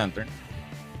gane Green Lantern.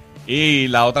 Y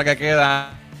la otra que queda,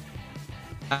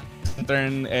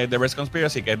 The Red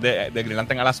Conspiracy, que es de Green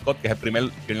Lantern Alan Scott, que es el primer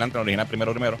Green Lantern original,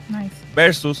 primero. Nice.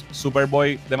 Versus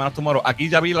Superboy de Man of Tomorrow. Aquí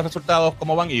ya vi los resultados,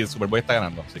 cómo van, y Superboy está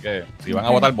ganando. Así que si van a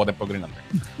votar, voten por Green Lantern.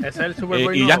 Ese es el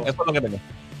Superboy. Y ya, eso es lo que tengo.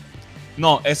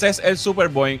 No, ese es el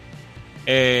Superboy.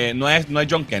 No es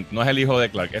John Kent, no es el hijo de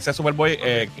Clark. Ese es Superboy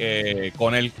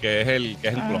con él, que es el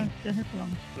clon.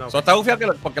 No, Eso está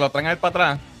bufiado porque lo traen a él para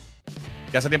atrás,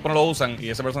 que hace tiempo no lo usan, y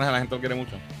ese personaje la gente lo quiere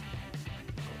mucho.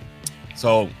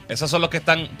 Esos son los que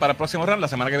están para el próximo round. La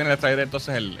semana que viene les traeré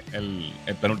entonces el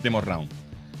penúltimo round.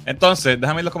 Entonces,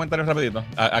 déjame ir los comentarios rapidito.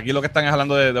 Aquí lo que están es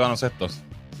hablando de baloncestos.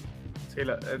 Sí,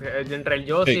 entre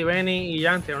el Josie, Benny y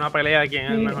Jan tiene una pelea de quién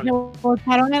es el mejor. Le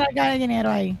botaron el arca de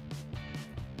dinero ahí.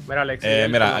 Mira, Alex.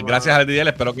 Gracias a DL,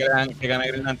 espero que gane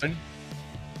Green Lantern.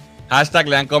 Hashtag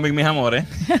lean cómic, mis amores.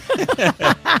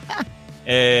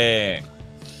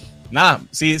 Nada,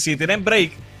 si tienen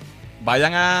break,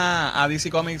 vayan a DC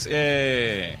Comics,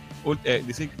 DC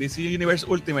Universe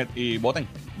Ultimate y voten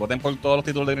por todos los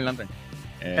títulos de Green Lantern.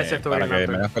 Excepto para Green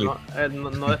que me hagan feliz.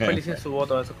 No desperdicien su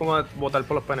voto, eso es como votar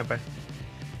por los PNP.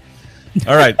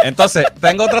 Alright, entonces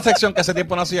tengo otra sección que hace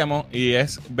tiempo no hacíamos y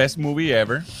es Best Movie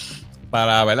Ever.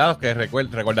 Para los que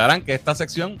recordarán que esta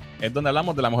sección es donde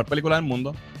hablamos de la mejor película del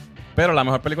mundo. Pero la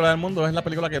mejor película del mundo es la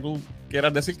película que tú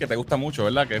quieras decir que te gusta mucho,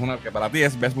 ¿verdad? Que es una que para ti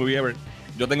es Best Movie Ever.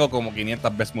 Yo tengo como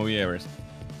 500 Best Movie Evers.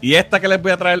 Y esta que les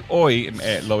voy a traer hoy,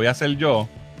 lo voy a hacer yo.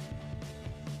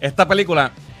 Esta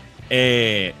película,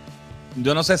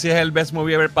 yo no sé si es el Best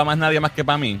Movie Ever para más nadie más que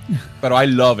para mí, pero I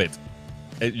love it.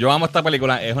 Yo amo esta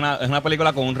película. Es una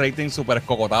película con un rating súper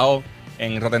escocotado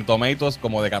en Rotten Tomatoes,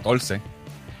 como de 14.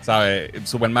 ¿Sabes?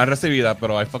 Súper mal recibida,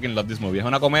 pero I fucking love this movie. Es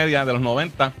una comedia de los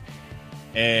 90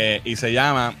 y se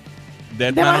llama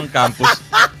Dead Man on Campus.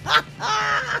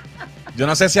 Yo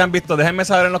no sé si han visto, déjenme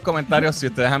saber en los comentarios si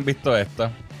ustedes han visto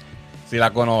esto, si la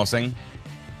conocen.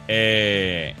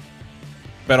 Pero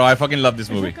I fucking love this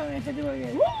movie.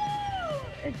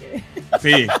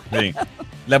 Sí.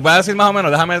 Les voy a decir más o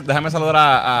menos, déjame saludar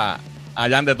a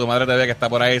Jan de Tu Madre TV que está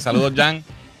por ahí. Saludos, Jan.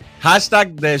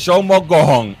 Hashtag The Show Must Go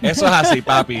On. Eso es así,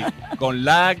 papi. Con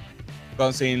lag,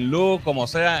 sin luz, como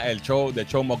sea, el show The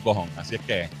Show Must Go On. Así es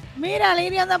que... Mira,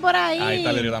 Lirio anda por ahí. Ahí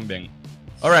está Lirio también.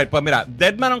 Alright, pues mira,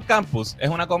 Dead Man on Campus es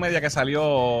una comedia que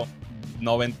salió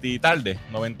 90 y tarde,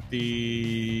 90,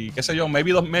 qué sé yo,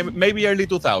 maybe early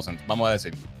 2000, vamos a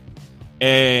decir.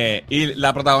 Y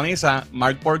la protagoniza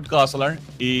Mark Port Gosselaar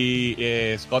y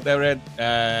Scott Everett,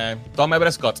 Tom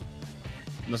Everett Scott.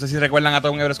 No sé si recuerdan a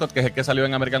Tom Everett Scott, que es el que salió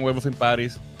en American Werewolf in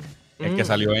Paris, el que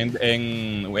salió en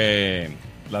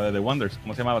la de The Wonders,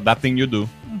 ¿cómo se llamaba? That Thing You Do.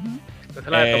 Esa es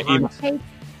la de Tom Hanks.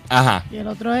 Ajá. Y el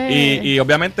otro es... Y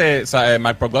obviamente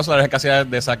Mark Port Gosselaar es el que hacía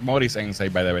de Zach Morris en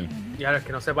Saved by the Bell. Ya, es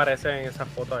que no se parecen en esa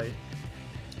foto ahí.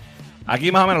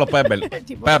 Aquí más o menos lo puedes ver.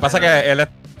 Pero pasa que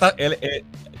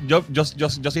yo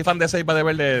soy fan de Saved by the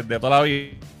Bell de toda la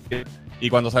vida. Y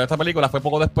cuando salió esta película fue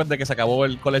poco después de que se acabó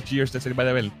el College Years de Saved by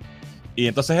the Bell. Y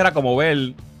entonces era como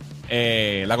ver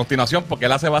la continuación, porque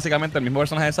él hace básicamente el mismo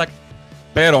personaje de Zack,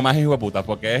 pero más hijo de puta,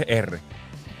 porque es R.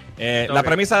 La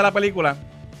premisa de la película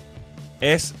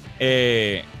es,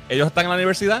 ellos están en la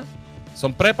universidad,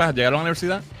 son prepas, llegaron a la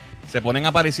universidad, se ponen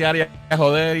a pariciar y a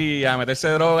joder y a meterse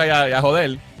droga y a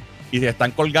joder, y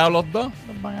están colgados los dos,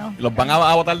 los van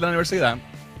a botar de la universidad.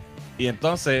 Y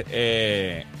entonces,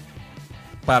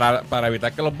 para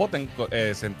evitar que los voten,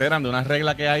 se enteran de una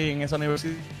regla que hay en esa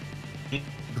universidad.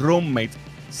 Roommate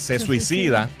se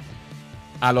suicida,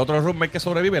 al otro roommate que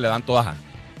sobrevive le dan todas.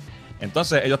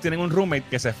 Entonces ellos tienen un roommate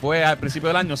que se fue al principio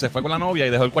del año, se fue con la novia y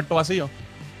dejó el cuarto vacío.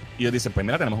 Y ellos dicen, pues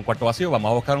mira, tenemos un cuarto vacío, vamos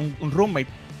a buscar un roommate,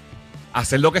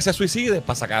 hacer lo que se suicide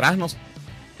para sacarnos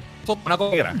una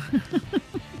coguera.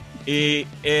 Y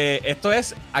esto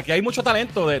es, aquí hay mucho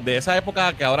talento de esa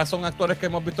época, que ahora son actores que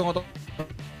hemos visto en otros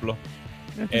ejemplos.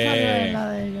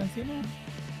 La de John Cena.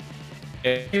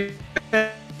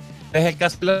 Es el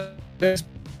caso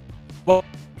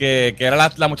que era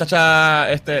la muchacha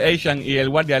Asian y el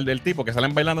guardia del tipo que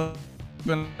salen bailando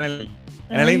en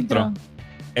el intro.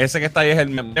 Ese que está ahí es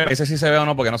ese sí se ve o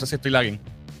no, porque no sé si estoy lagging.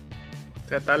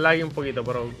 Se está laggy un poquito,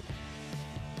 pero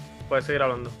puedes seguir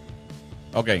hablando.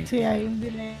 Ok. Sí, hay un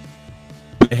delay.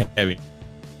 Heavy.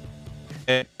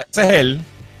 Ese es él.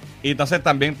 Y entonces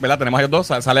también, ¿verdad? Tenemos a ellos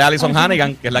dos. Sale Alison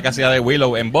Hannigan, que es la que hacía de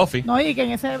Willow en Buffy. No, y que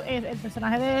en ese el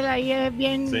personaje de él ahí es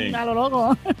bien Sí. a lo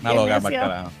loco. Una loca para el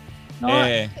carajo. No,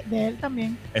 de él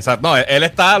también. Exacto. No, él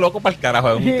está loco para el carajo.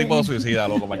 Es un tipo de suicida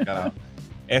loco para el carajo.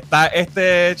 Está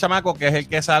este chamaco que es el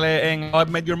que sale en How I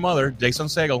Met Your Mother, Jason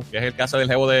Segel, que es el que hace del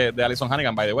jevo de Alison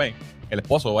Hannigan, by the way. El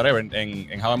esposo, whatever,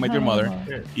 en How I Met Your Mother.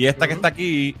 Y esta que está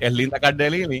aquí es Linda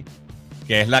Cardellini,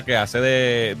 que es la que hace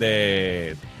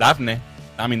de Daphne.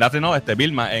 Daphne no,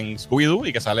 Vilma en Scooby-Doo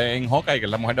y que sale en Hawkeye, que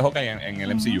es la mujer de Hawkeye en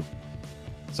el MCU.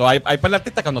 So, hay par de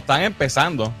artistas cuando están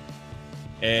empezando.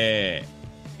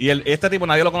 Y este tipo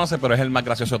nadie lo conoce, pero es el más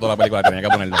gracioso de toda la película, tenía que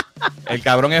ponerlo. El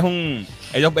cabrón es un...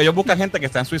 Ellos buscan gente que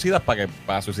están suicidas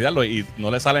para suicidarlo y no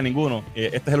le sale ninguno.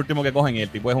 Este es el último que cogen y el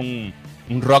tipo es un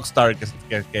rockstar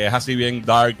que es así bien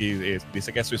dark y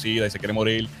dice que es suicida y se quiere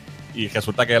morir. Y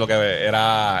resulta que lo que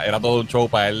era todo un show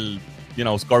para él,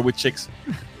 score with chicks.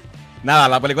 Nada,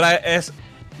 la película es...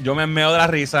 Yo me meo de la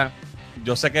risa.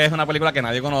 Yo sé que es una película que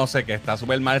nadie conoce, que está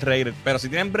súper mal rated, pero si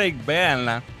tienen break,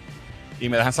 véanla. Y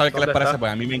me dejan saber qué les parece,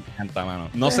 pues a mí me encanta, mano.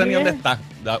 No sé ni dónde está,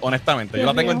 honestamente. Yo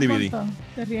la tengo en DVD.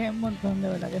 Te ríes un montón, de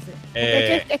verdad que sí.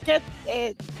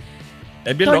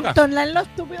 Es bien loca. Tornar lo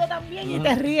estúpido también y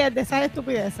te ríes de esas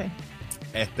estupideces.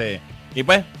 Y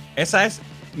pues, esa es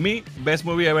mi best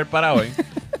movie ever para hoy.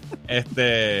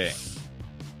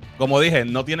 Como dije,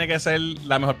 no tiene que ser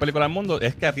la mejor película del mundo.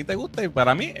 Es que a ti te gusta y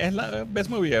para mí es la best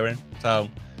movie ever. So,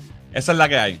 esa es la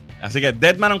que hay. Así que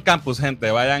Dead Man on Campus,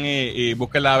 gente, vayan y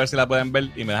búsquenla a ver si la pueden ver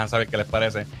y me dejan saber qué les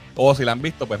parece. O si la han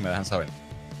visto, pues me dejan saber.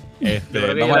 Yo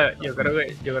creo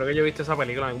que yo he visto esa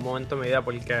película en algún momento de mi vida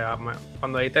porque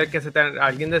cuando dijiste que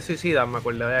alguien de suicida, me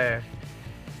acordé de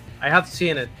I have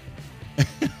seen it.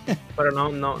 Pero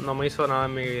no me hizo nada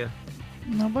en mi vida.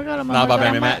 No, porque a lo mejor... No, papi,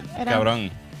 a mí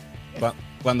cabrón.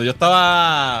 Cuando yo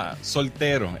estaba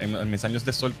soltero, en mis años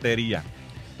de soltería,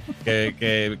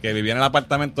 que vivía en el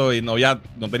apartamento y no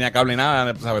tenía cable ni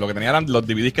nada, ¿sabes? Lo que tenía eran los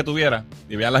DVDs que tuviera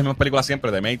y veía las mismas películas siempre,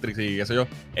 de Matrix y qué sé yo.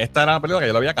 Esta era una película que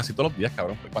yo la veía casi todos los días,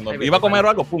 cabrón. Cuando iba a comer o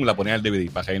algo, pum, la ponía en el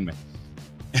DVD para reírme.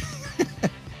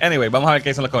 Anyway, vamos a ver qué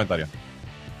dicen los comentarios.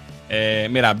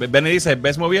 Mira, Benny dice,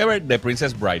 best movie ever, The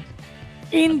Princess Bride.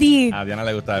 Indeed. A Diana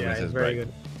le gusta The Princess Bride.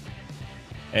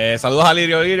 Saludos a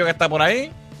Lirio que está por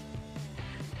ahí.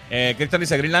 Christian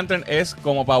dice, Green Lantern es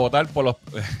como para votar por los...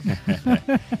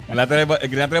 Green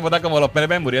Lantern es votar como los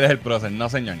PNP, Muriel es el prócer. No,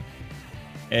 señor.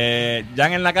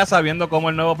 Jan en la casa viendo cómo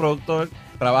el nuevo productor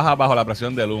trabaja bajo la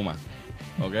presión de Luma.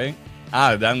 ¿Ok?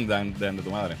 Dan de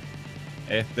tu madre.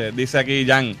 Dice aquí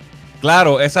Jan,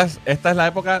 claro, esta es la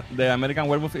época de American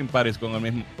Werewolf in Paris con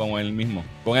él mismo.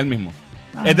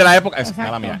 Es de la época,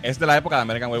 es de la época de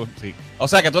American Werewolf, sí. O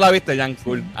sea que tú la viste, Jan,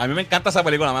 cool. A mí me encanta esa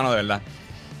película, mano, de verdad.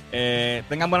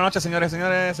 Tengan buenas noches, señores,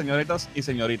 señoritas y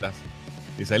señoritas.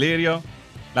 Dice Lirio.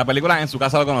 La película en su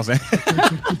casa lo conocen.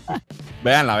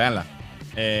 Véanla.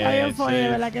 De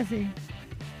verdad que sí.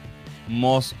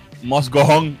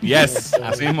 Mosgojón, yes,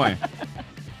 así mismo es.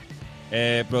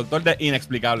 Productor de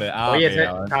Inexplicable. Oye,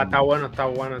 está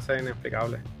bueno ese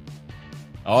Inexplicable.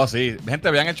 Oh, sí. Gente,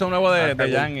 habían hecho un nuevo de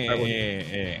Jan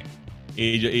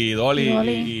y Dolly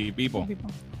y Pipo.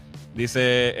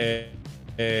 Dice...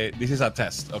 this is a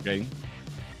test, ok.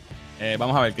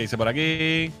 Vamos a ver qué dice por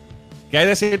aquí. ¿Qué hay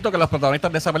de cierto que los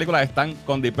protagonistas de esa película están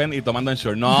con Depend y tomando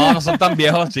Ensure? No son tan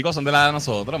viejos, chicos, son de la edad de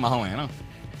nosotros, más o menos.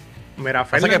 Mira,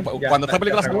 cuando esta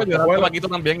película salió, yo era un paquito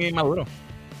también y maduro.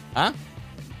 ¿Ah?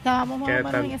 Estábamos más o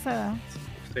menos en esa edad.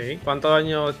 Sí. ¿Cuántos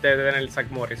años debe tener Zach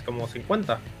Morris? ¿Como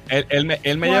 50? Él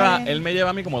me lleva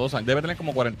a mí como 2 años. Debe tener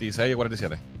como 46 o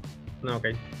 47. No, ok.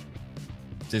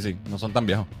 Sí, no son tan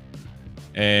viejos.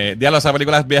 Diablo, esa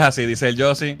película es vieja, sí, dice el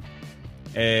Josie.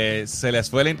 Se les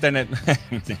fue el internet.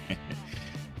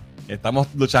 Estamos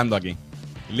luchando aquí.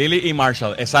 Lily y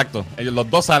Marshall, exacto. Ellos los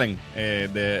dos salen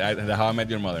de How I Met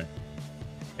Your Mother.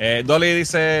 Dolly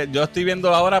dice, yo estoy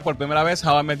viendo ahora por primera vez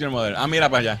How I Met Your Mother. Mira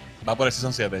para allá, va por el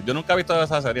Season 7. Yo nunca he visto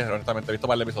esa serie, honestamente, he visto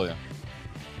par de episodios.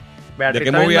 ¿De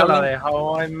qué movie habla? La de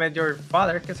How I Met Your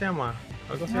Father, ¿qué se llama?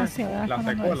 Algo así. La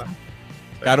secuela.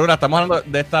 Carura, estamos hablando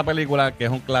de esta película que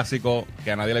es un clásico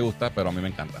que a nadie le gusta, pero a mí me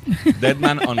encanta. Dead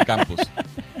Man on Campus.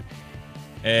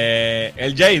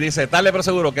 El Jay dice, tarde pero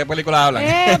seguro, ¿qué película hablan?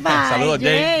 Saludos,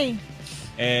 Jay.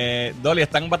 Dolly,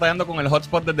 están batallando con el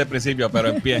hotspot desde el principio, pero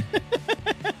en pie.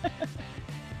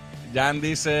 Jan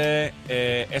dice,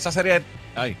 esa serie...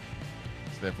 Ay,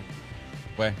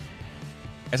 pues...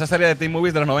 esa serie de teen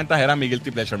movies de los 90 era mi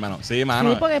guilty pleasure, hermano. Sí,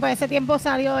 mano. Sí, porque para ese tiempo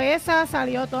salió esa,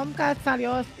 salió Tomcat,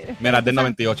 salió... Mira, del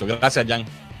 98. Gracias, Jan.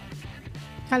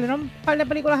 Salieron un par de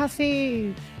películas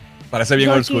así... Parece bien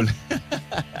old Yorkie. school.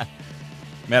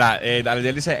 Mira,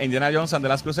 Daniel dice Indiana Jones and the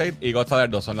Last Crusade y Godfather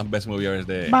 2 son los best movies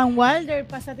de... Van Wilder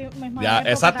pasa mismo Ya,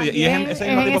 exacto, y es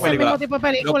ese mismo tipo de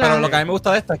película. Pero lo que a mí me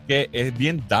gusta de esta es que es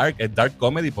bien dark, es dark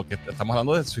comedy, porque estamos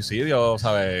hablando de suicidio,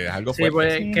 ¿sabes? Es algo fuerte.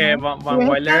 Pues, sí, que Van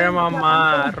Wilder es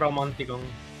más romántico.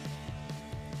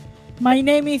 My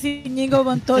name is Íñigo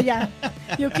Montoya.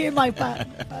 You killed my father.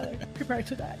 Prepare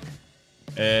to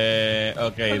die.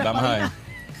 Ok, vamos a ver.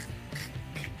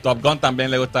 Top Gun también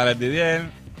le gusta a Led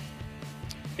Didier.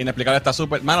 Inexplicable está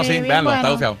súper. Mano, sí, véanlo, bueno,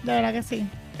 está bufiado. De verdad que sí.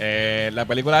 La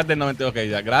película es del 90. Ok,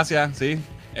 ya, gracias, sí.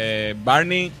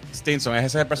 Barney Stinson, ese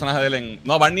es el personaje de él en...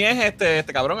 No, Barney es este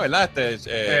cabrón, ¿verdad?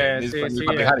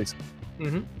 Patrick Harris.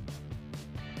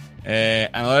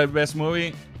 Another Best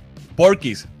Movie,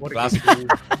 Porky's.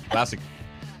 Clásico.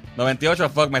 98,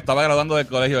 fuck, me estaba graduando del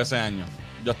colegio ese año.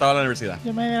 Yo estaba en la universidad.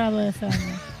 Yo me gradué ese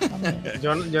año.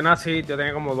 yo nací, yo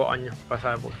tenía como 2 años para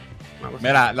esa época.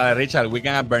 Mira, la de Richard,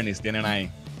 Weekend at Bernie's, tienen ahí.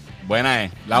 Buena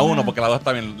es. La 1, porque la 2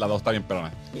 está bien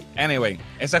perona. Anyway,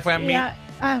 ese fue en mi... Ya.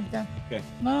 ¿Qué?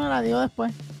 No, la digo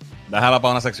después. Déjala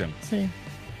para una sección. Sí.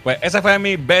 Pues ese fue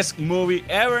mi best movie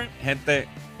ever. Gente,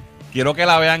 quiero que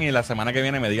la vean y la semana que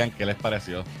viene me digan qué les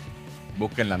pareció.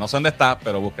 Búsquenla. No sé dónde está,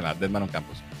 pero búsquenla. Dead Man on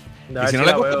Campus. Y si no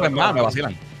les gusta, pues más, me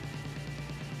vacilan.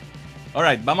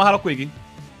 Alright, vamos a los quickies.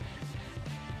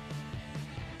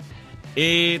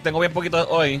 Y tengo bien poquito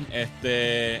hoy.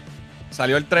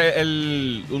 Salió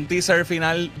un teaser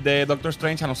final de Doctor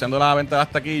Strange anunciando la venta de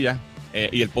las taquillas.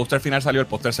 Y el póster final salió. El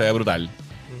póster se ve brutal.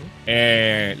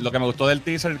 Lo que me gustó del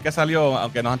teaser que salió,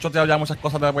 aunque nos han choteado ya muchas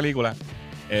cosas de la película,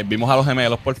 vimos a los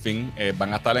gemelos por fin.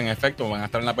 Van a estar en efecto, van a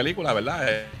estar en la película, ¿verdad?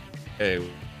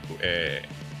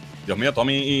 Dios mío,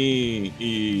 Tommy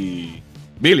y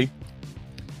Billy.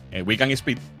 Wiccan y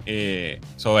Speed.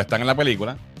 Están en la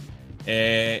película.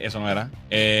 Eso no era.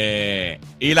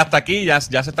 Y las taquillas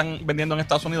ya se están vendiendo en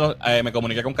Estados Unidos. Me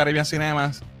comuniqué con Caribbean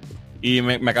Cinemas y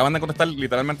me acaban de contestar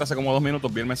literalmente hace como 2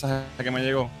 minutos. Vi el mensaje que me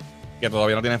llegó que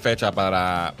todavía no tienen fecha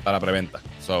para preventa.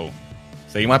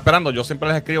 Seguimos esperando. Yo siempre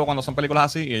les escribo cuando son películas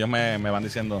así y ellos me van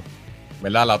diciendo,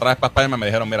 ¿verdad? La otra vez para Spider-Man me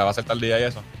dijeron, mira, va a ser tal día y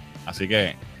eso. Así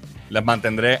que les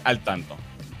mantendré al tanto.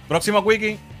 Próximo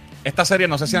wiki. Esta serie,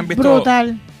 no sé si han visto.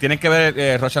 Brutal. Tienen que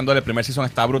ver Rush and Doll. El primer season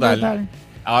está brutal.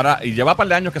 Ahora, y lleva un par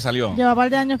de años que salió.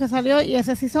 Y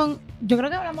ese season, yo creo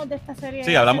que hablamos de esta serie.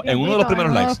 Sí, hablamos en uno de los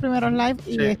primeros lives.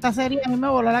 Y esta serie a mí me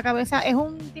voló la cabeza. Es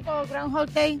un tipo Groundhog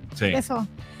Day. Sí. Eso.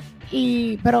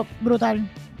 Pero brutal,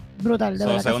 de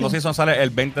verdad. El segundo season sale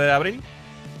el 20 de abril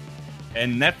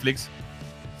en Netflix.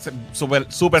 Súper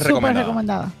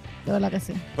recomendada. De verdad que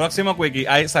sí. Próximo quickie.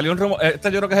 Ahí salió un rumor. Yo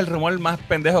creo que es el rumor más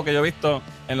pendejo que yo he visto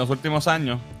en los últimos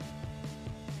años.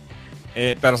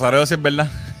 Pero sabré si es verdad.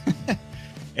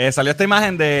 Salió esta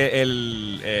imagen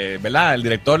de ¿verdad? El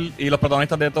director y los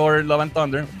protagonistas de Thor Love and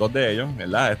Thunder, 2 de ellos,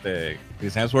 ¿verdad?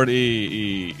 Chris Hemsworth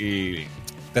y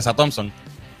Tessa Thompson,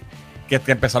 que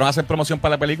empezaron a hacer promoción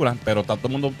para la película, pero todo el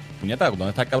mundo, puñeta, ¿dónde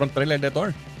está el cabrón trailer de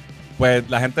Thor? Pues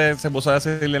la gente se puso a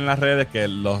decirle en las redes que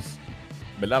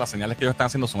 ¿verdad? Las señales que ellos están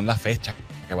haciendo son las fechas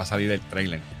que va a salir el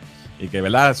trailer. Y que,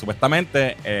 ¿verdad?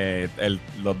 Supuestamente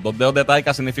los 2 dedos de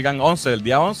Taika significan 11, el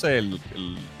día 11, el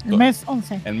mes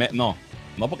 11.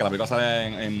 No, porque la película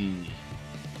sale en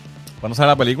 ¿cuándo sale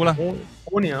la película?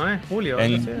 Junio, julio.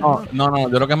 No, yo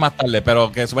creo que es más tarde,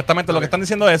 pero que supuestamente lo que están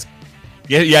diciendo es,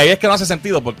 y ahí es que no hace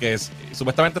sentido, porque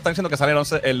supuestamente están diciendo que sale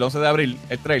el 11 de abril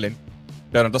el trailer,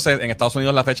 pero entonces en Estados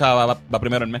Unidos la fecha va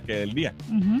primero el mes que el día.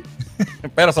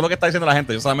 Pero eso es lo que está diciendo la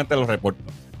gente, yo solamente lo reporto.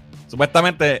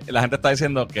 Supuestamente la gente está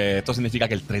diciendo que esto significa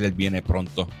que el trailer viene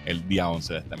pronto, el día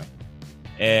 11 de este mes.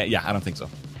 I don't think so.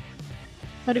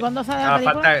 ¿Pero y cuándo sale la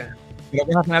película? Creo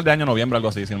que es a final de año, noviembre, algo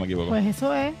así, si no me equivoco. Pues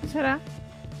eso será.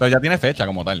 Pero ya tiene fecha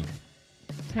como tal.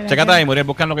 Chécate ahí, Muriel,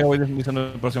 buscan lo que voy diciendo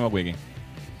en el próximo wiki.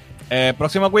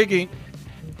 Próximo wiki.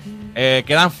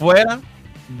 Quedan fuera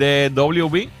de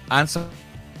WB Ann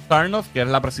Sarnoff, que es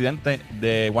la presidente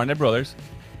de Warner Brothers,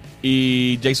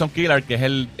 y Jason Kilar, que es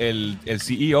el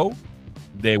CEO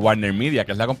de Warner Media,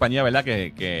 que es la compañía, ¿verdad?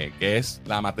 Que es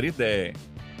la matriz de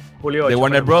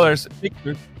Warner Brothers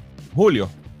Pictures. Julio.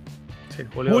 Sí,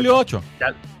 Julio 8.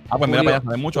 Pues mira, para allá,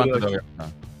 sabe mucho antes de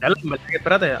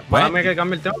espérate, déjame que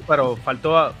cambie el tema, pero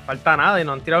falta nada y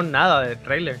no han tirado nada de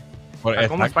trailer.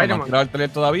 Como Spider-Man. No han tirado el trailer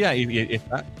todavía y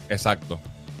está. Exacto.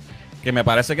 Que me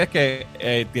parece que es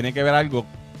que tiene que ver algo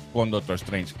con Doctor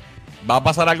Strange. Va a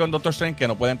pasar algo en Doctor Strange que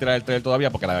no pueden tirar el trailer todavía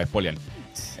porque la va a spoilear.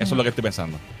 Sí. Eso es lo que estoy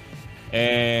pensando.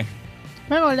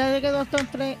 Luego le de que Doctor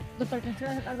Strange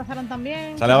la atrasaron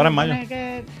también. Sale ahora en mayo.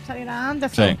 Que saliera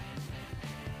antes. Sí.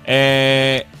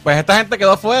 Pues esta gente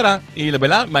quedó fuera y,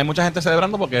 ¿verdad? Hay mucha gente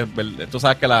celebrando porque tú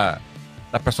sabes que las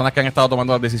personas que han estado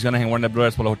tomando las decisiones en Warner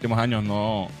Bros. Por los últimos años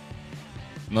no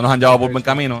nos han llevado por buen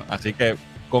camino. Así que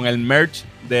con el merge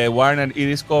de Warner y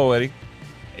Discovery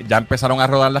ya empezaron a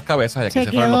rodar las cabezas. Y aquí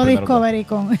se fueron los Discovery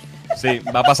con... Sí,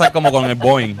 va a pasar como con el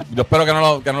Boeing. Yo espero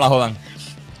que no la jodan.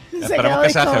 Esperemos que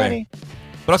sea GB.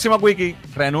 Próximo wiki,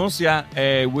 renuncia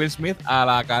Will Smith a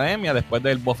la academia después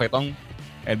del bofetón,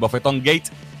 el bofetón Gate.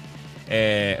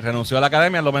 Renunció a la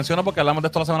academia, lo menciono porque hablamos de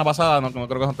esto la semana pasada, no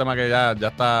creo que es un tema que ya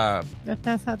está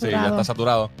saturado. Sí, ya está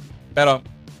saturado. Pero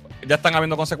ya están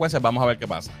habiendo consecuencias, vamos a ver qué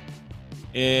pasa.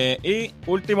 Y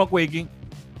último wiki,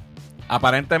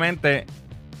 aparentemente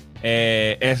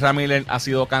Ezra Miller ha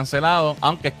sido cancelado,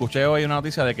 aunque escuché hoy una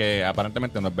noticia de que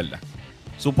aparentemente no es verdad.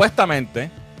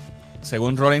 Supuestamente,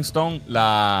 según Rolling Stone,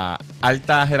 la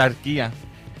alta jerarquía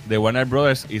de Warner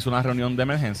Brothers hizo una reunión de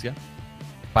emergencia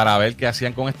para ver qué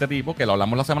hacían con este tipo, que lo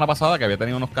hablamos la semana pasada, que había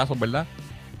tenido unos casos, ¿verdad?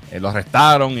 Lo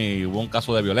arrestaron y hubo un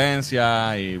caso de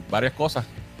violencia y varias cosas.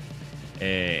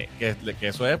 Que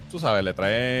eso es, tú sabes, le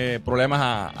trae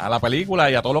problemas a la película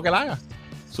y a todo lo que él haga.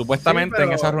 Supuestamente sí,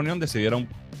 en esa reunión decidieron...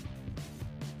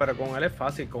 Pero con él es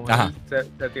fácil, con él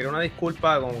te tira una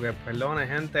disculpa, como que perdone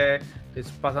gente,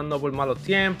 estoy pasando por malos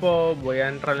tiempos, voy a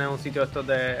entrar en un sitio estos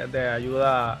de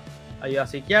ayuda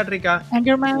psiquiátrica.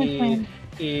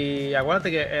 Y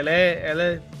acuérdate que él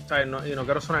es ¿sabes? Y no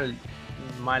quiero sonar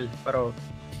mal, pero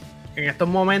en estos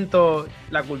momentos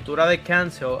la cultura de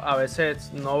cancel a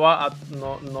veces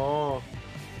no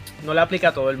le aplica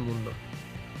a todo el mundo.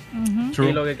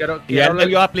 True. Y lo que quiero él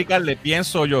debió aplicarle,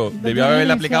 pienso yo, debió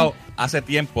haberle aplicado hace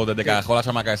tiempo desde que agarró la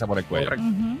chamaca esa por el cuello.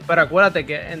 Pero acuérdate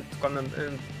que cuando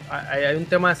hay un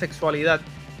tema de sexualidad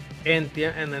en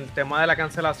el tema de la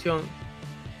cancelación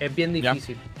es bien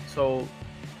difícil. So,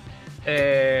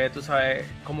 tú sabes,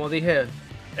 como dije,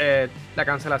 la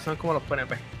cancelación es como los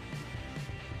PNP.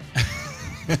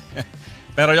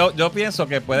 Pero yo pienso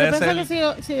que puede ser que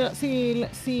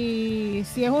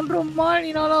si es un rumor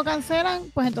y no lo cancelan,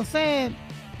 pues entonces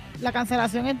la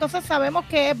cancelación, entonces sabemos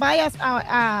que es bias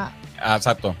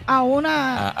exacto, a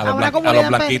una comunidad a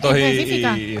los blanquitos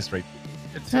y straight.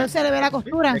 Se le ve la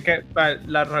costura. Es que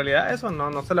la realidad eso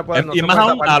no se le puede. Y más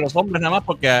aún a los hombres nada más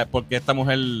porque esta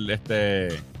mujer,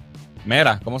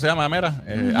 Mera, ¿cómo se llama Mera?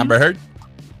 Amber Heard,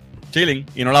 chilling,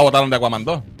 y no la votaron de Aquaman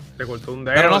 2. Le cortó un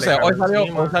dedo. Pero no sé,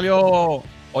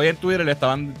 hoy en Twitter le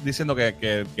estaban diciendo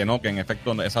que no, que en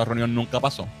efecto esa reunión nunca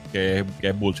pasó, que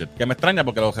es bullshit. Que me extraña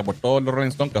porque lo reportó los Rolling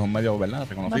Stone, que es un medio, ¿verdad?,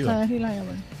 reconocido.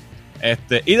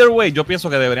 Either way, yo pienso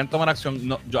que deberían tomar acción.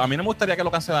 No, a mí no me gustaría que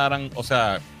lo cancelaran, o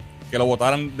sea, que lo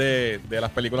votaran de las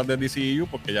películas de DCEU,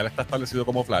 porque ya le está establecido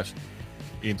como Flash.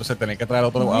 Y entonces tener que traer a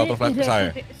otro Flash,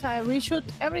 ¿sabes? Reshoot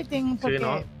everything, porque... Sí,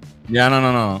 ¿no? Ya,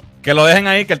 no. Que lo dejen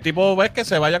ahí, que el tipo ve que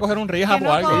se vaya a coger un rehab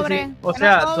o algo. O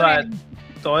sea,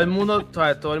 todo el mundo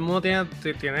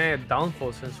tiene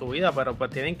downfalls en su vida, pero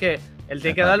pues él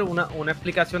tiene que dar una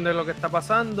explicación de lo que está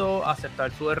pasando,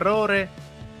 aceptar sus errores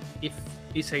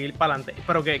y seguir para adelante.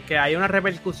 Pero que haya una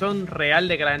repercusión real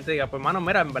de que la gente diga, pues mano,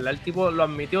 mira, en verdad el tipo lo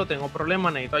admitió, tengo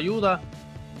problemas, necesito ayuda,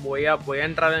 voy a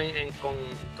entrar con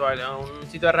un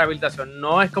sitio de rehabilitación.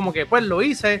 No es como que pues lo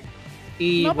hice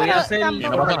y voy a hacer...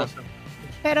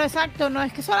 Pero exacto, no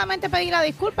es que solamente pedir la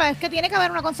disculpa, es que tiene que haber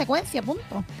una consecuencia,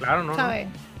 punto. Claro, ¿no? ¿Sabes?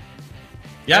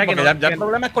 Ya, porque ya el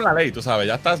problema es con la ley, tú sabes,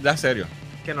 ya es serio.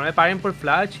 Que no le paguen por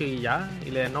Flash y ya, y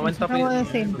le den 90 pesos.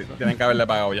 Tienen que haberle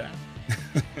pagado ya.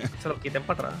 Se lo quiten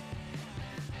para atrás.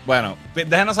 Bueno,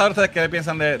 déjenos saber ustedes qué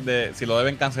piensan de si lo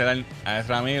deben cancelar a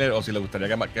Ezra Miller o si les gustaría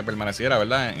que permaneciera,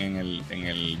 ¿verdad? En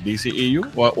el DCEU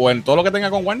o en todo lo que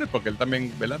tenga con Warner, porque él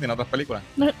también, ¿verdad? Tiene otras películas.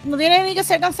 No tiene ni que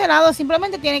ser cancelado,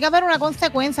 simplemente tiene que haber una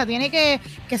consecuencia, tiene que,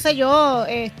 qué sé yo,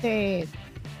 ir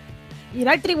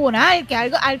al tribunal,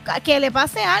 que le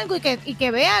pase algo y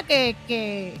que vea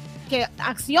que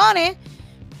accione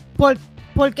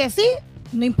porque sí,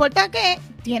 no importa qué,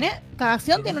 cada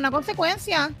acción tiene una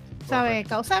consecuencia. ¿Sabes?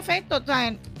 Causa-efecto. O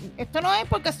sea, esto no es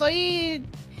porque soy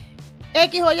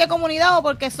X o Y comunidad, o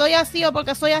porque soy así, o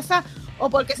porque soy asá, o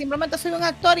porque simplemente soy un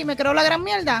actor y me creo la gran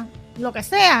mierda. Lo que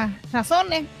sea,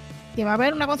 razones, que va a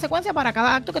haber una consecuencia para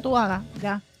cada acto que tú hagas.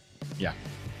 Ya.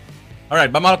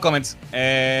 Alright, vamos a los comments.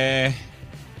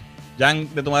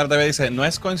 Jan de Tu Madre TV dice: no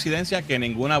es coincidencia que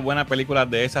ninguna buena película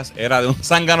de esas era de un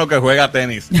zángano que juega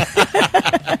tenis.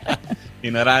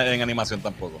 Y no era en animación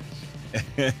tampoco.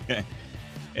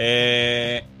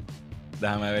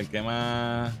 Déjame ver qué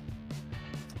más.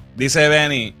 Dice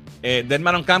Benny: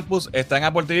 Deadman on Campus está en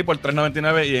Apple TV por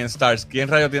 $3.99 y en Stars. ¿Quién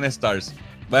rayo tiene Stars?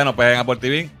 Bueno, pues en Apple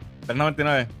TV,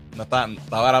 $3.99. No está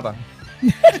barata.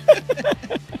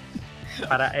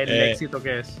 Para el éxito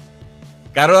que es.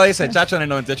 Carola dice, chacho, en el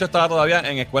 98 estaba todavía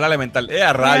en escuela elemental.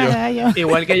 A rayos!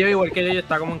 Igual que yo, yo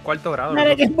estaba como en cuarto grado.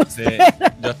 Sí,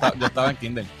 yo estaba en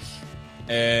Kindle.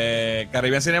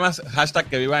 Caribbean Cinemas, hashtag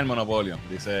que viva el monopolio.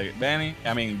 Dice Benny,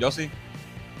 Josie.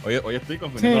 Hoy estoy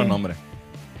confundiendo los nombres.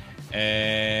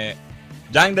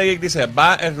 Jan de Geek dice,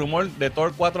 va el rumor de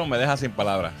Thor 4, me deja sin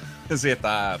palabras. Sí,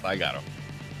 está caro.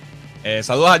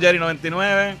 Saludos a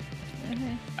Jerry99.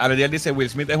 Alediel dice, Will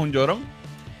Smith es un llorón.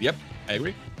 Yep, I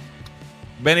agree.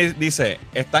 Benny dice,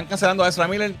 están cancelando a Ezra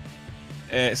Miller.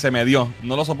 Se me dio,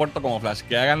 no lo soporto como Flash.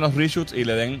 Que hagan los reshoots y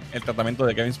le den el tratamiento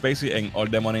de Kevin Spacey en All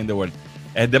the Money in the World.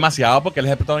 Es demasiado porque él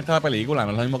es el protagonista de la película.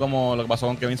 No es lo mismo como lo que pasó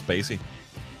con Kevin Spacey.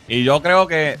 Y yo creo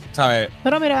que, ¿sabes?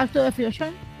 Pero mira, Back to the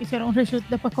Future hicieron un reshoot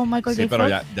después con Michael J. Sí, pero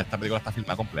ya esta película está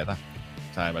filmada completa.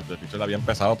 O sea, Back to the Future la había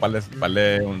empezado un par de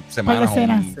semanas,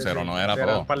 pero no era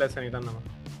todo. Un par de escenitas nada más.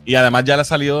 Y además ya le ha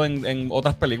salido en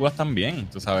otras películas también.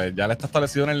 Tú sabes, ya le está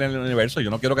establecido en el universo.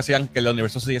 Yo no quiero que el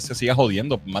universo se siga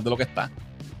jodiendo más de lo que está.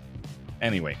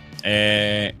 Anyway.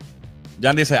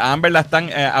 Jan dice, a Amber la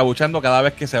están abuchando cada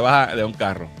vez que se baja de un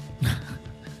carro.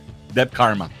 Dead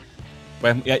Karma.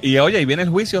 Pues, y oye, y viene el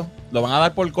juicio. Lo van a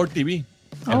dar por Court TV.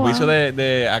 El juicio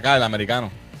de acá, del americano.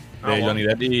 De Johnny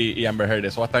Depp y Amber Heard.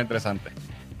 Eso va a estar interesante.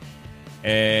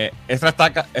 Extra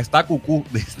está cucú,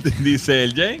 dice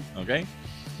el Jay. Ok.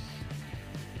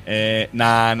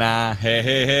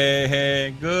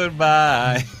 Jejeje,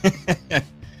 goodbye.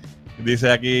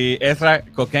 Dice aquí, Ezra,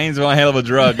 cocaine's one hell of a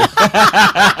drug.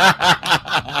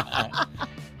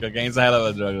 Cocaine's a hell of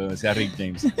a drug, decía Rick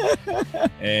James.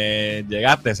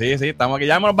 Llegaste, sí, estamos aquí,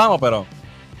 ya nos vamos, pero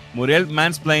Muriel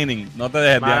mansplaining, no te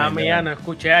dejes. Mala mía, no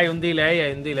escuché, hay un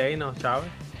delay, no, ¿sabes?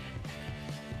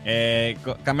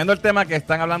 Cambiando el tema que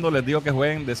están hablando, les digo que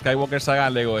jueguen de Skywalker Saga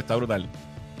Lego, está brutal.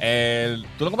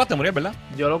 Tú lo compraste, Muriel, ¿verdad?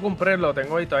 Yo lo compré, lo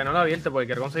tengo ahí, todavía no lo he abierto porque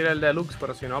quiero conseguir el deluxe,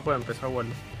 pero si no, pues empezar a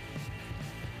jugarlo.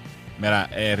 Mira,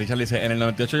 Richard dice, en el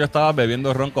 98 yo estaba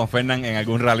bebiendo ron con Fernan en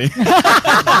algún rally.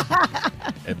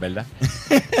 Es verdad.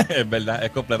 Es verdad, es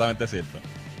completamente cierto.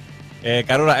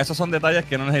 Carola, esos son detalles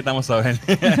que no necesitamos saber.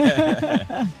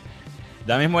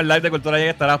 Ya mismo el live de Cultura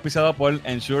Llega estará auspiciado por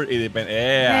Ensure y Depend.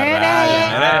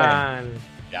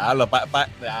 Diablo.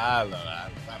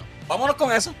 Vámonos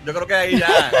con eso. Yo creo que ahí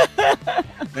ya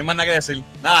no hay más nada que decir.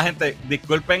 Nada, gente,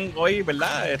 disculpen hoy,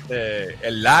 ¿verdad?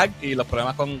 El lag y los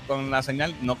problemas con la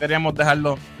señal. No queríamos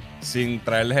dejarlo sin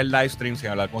traerles el live stream, sin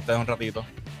hablar con ustedes un ratito.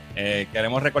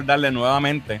 Queremos recordarles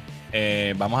nuevamente,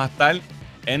 vamos a estar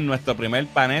en nuestro primer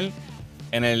panel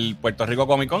en el Puerto Rico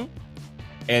Comic Con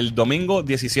el domingo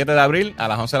 17 de abril a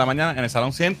las 11 de la mañana en el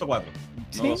Salón 104.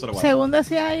 Sí, según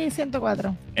decía ahí 104.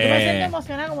 Yo me siento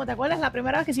emocionada, como te acuerdas, la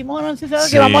primera vez que hicimos un anuncio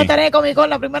que vamos a tener Comic Con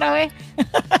la primera vez.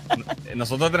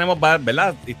 Nosotros tenemos,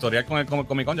 ¿verdad? Historial con el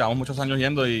Comic Con, llevamos muchos años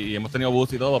yendo y hemos tenido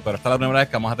booths y todo, pero esta es la primera vez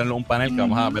que vamos a tener un panel que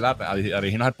vamos a, ¿verdad? A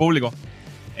dirigirnos al público.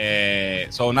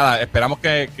 Nada, esperamos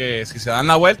que si se dan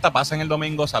la vuelta, pasen el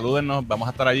domingo, salúdennos, vamos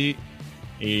a estar allí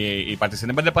y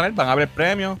participen del panel, van a haber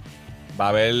premios, va a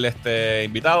haber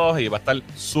invitados y va a estar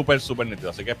súper nítido,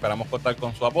 así que esperamos contar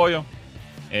con su apoyo.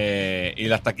 Y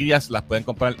las taquillas las pueden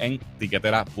comprar en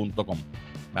tiquetera.com.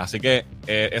 Así que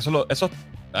eso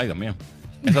ay, Dios mío,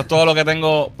 eso es todo lo que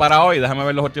tengo para hoy. Déjame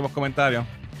ver los últimos comentarios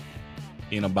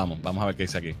y nos vamos a ver qué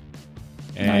dice aquí.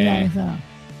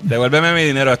 Devuélveme mi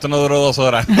dinero, esto no duró 2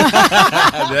 horas.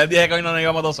 Yo les dije que hoy no nos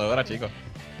íbamos 2 horas, chicos.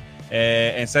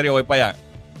 En serio, voy para allá.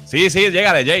 Sí,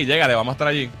 llégale, Jay, vamos a estar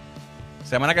allí.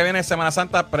 Semana que viene, Semana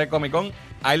Santa, pre-Comic Con,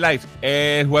 hay live.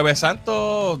 El Jueves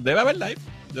Santo debe haber live.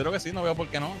 Yo creo que sí, no veo por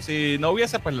qué no. Si no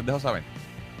hubiese, pues les dejo saber.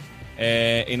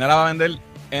 Y nada va a vender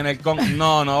en el con.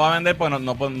 No va a vender porque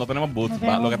no tenemos booth.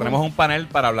 Lo que tenemos es un panel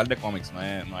para hablar de cómics.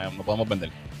 No podemos vender.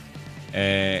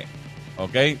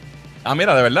 Ok.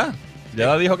 Mira, de verdad.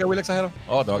 ¿Ya dijo que Will exageró?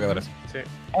 Tengo que ver eso. Sí.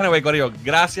 Anyway, Corillo,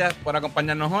 gracias por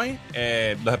acompañarnos hoy.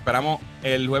 Los esperamos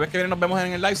el jueves que viene. Nos vemos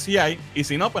en el live si hay. Y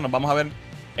si no, pues nos vamos a ver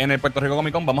en el Puerto Rico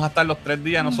Comic Con. Vamos a estar los 3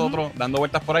 días nosotros dando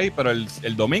vueltas por ahí, pero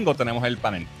el domingo tenemos el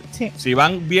panel. Sí. Si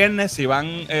van viernes, si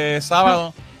van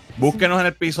sábado, búsquenos en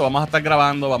el piso. Vamos a estar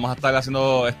grabando, vamos a estar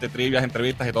haciendo trivias,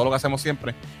 entrevistas y todo lo que hacemos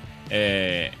siempre.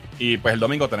 Y pues el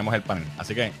domingo tenemos el panel.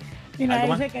 Así que... Y Nara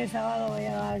dice que el sábado voy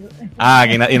a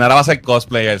dar... y Nara va a hacer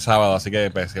cosplay el sábado. Así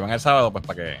que pues, si van el sábado, pues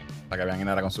para que vean a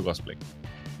Nara con su cosplay.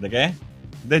 ¿De qué?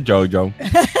 De JoJo.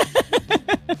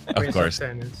 Of course.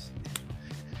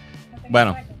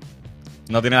 Bueno,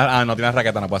 no tienes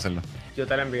raqueta, no puedo hacerlo. Yo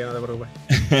te la envío, no te preocupes.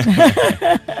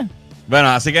 Bueno,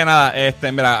 así que nada,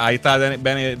 mira, ahí está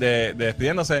Benny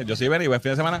despidiéndose. Yo soy Benny, buen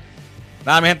fin de semana.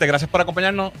 Nada, mi gente, gracias por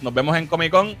acompañarnos. Nos vemos en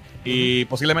Comic Con y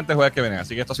posiblemente el jueves que viene.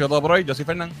 Así que esto ha sido todo por hoy. Yo soy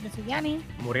Fernán. Yo soy Yani.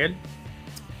 Muriel.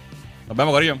 Nos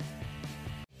vemos, corillo.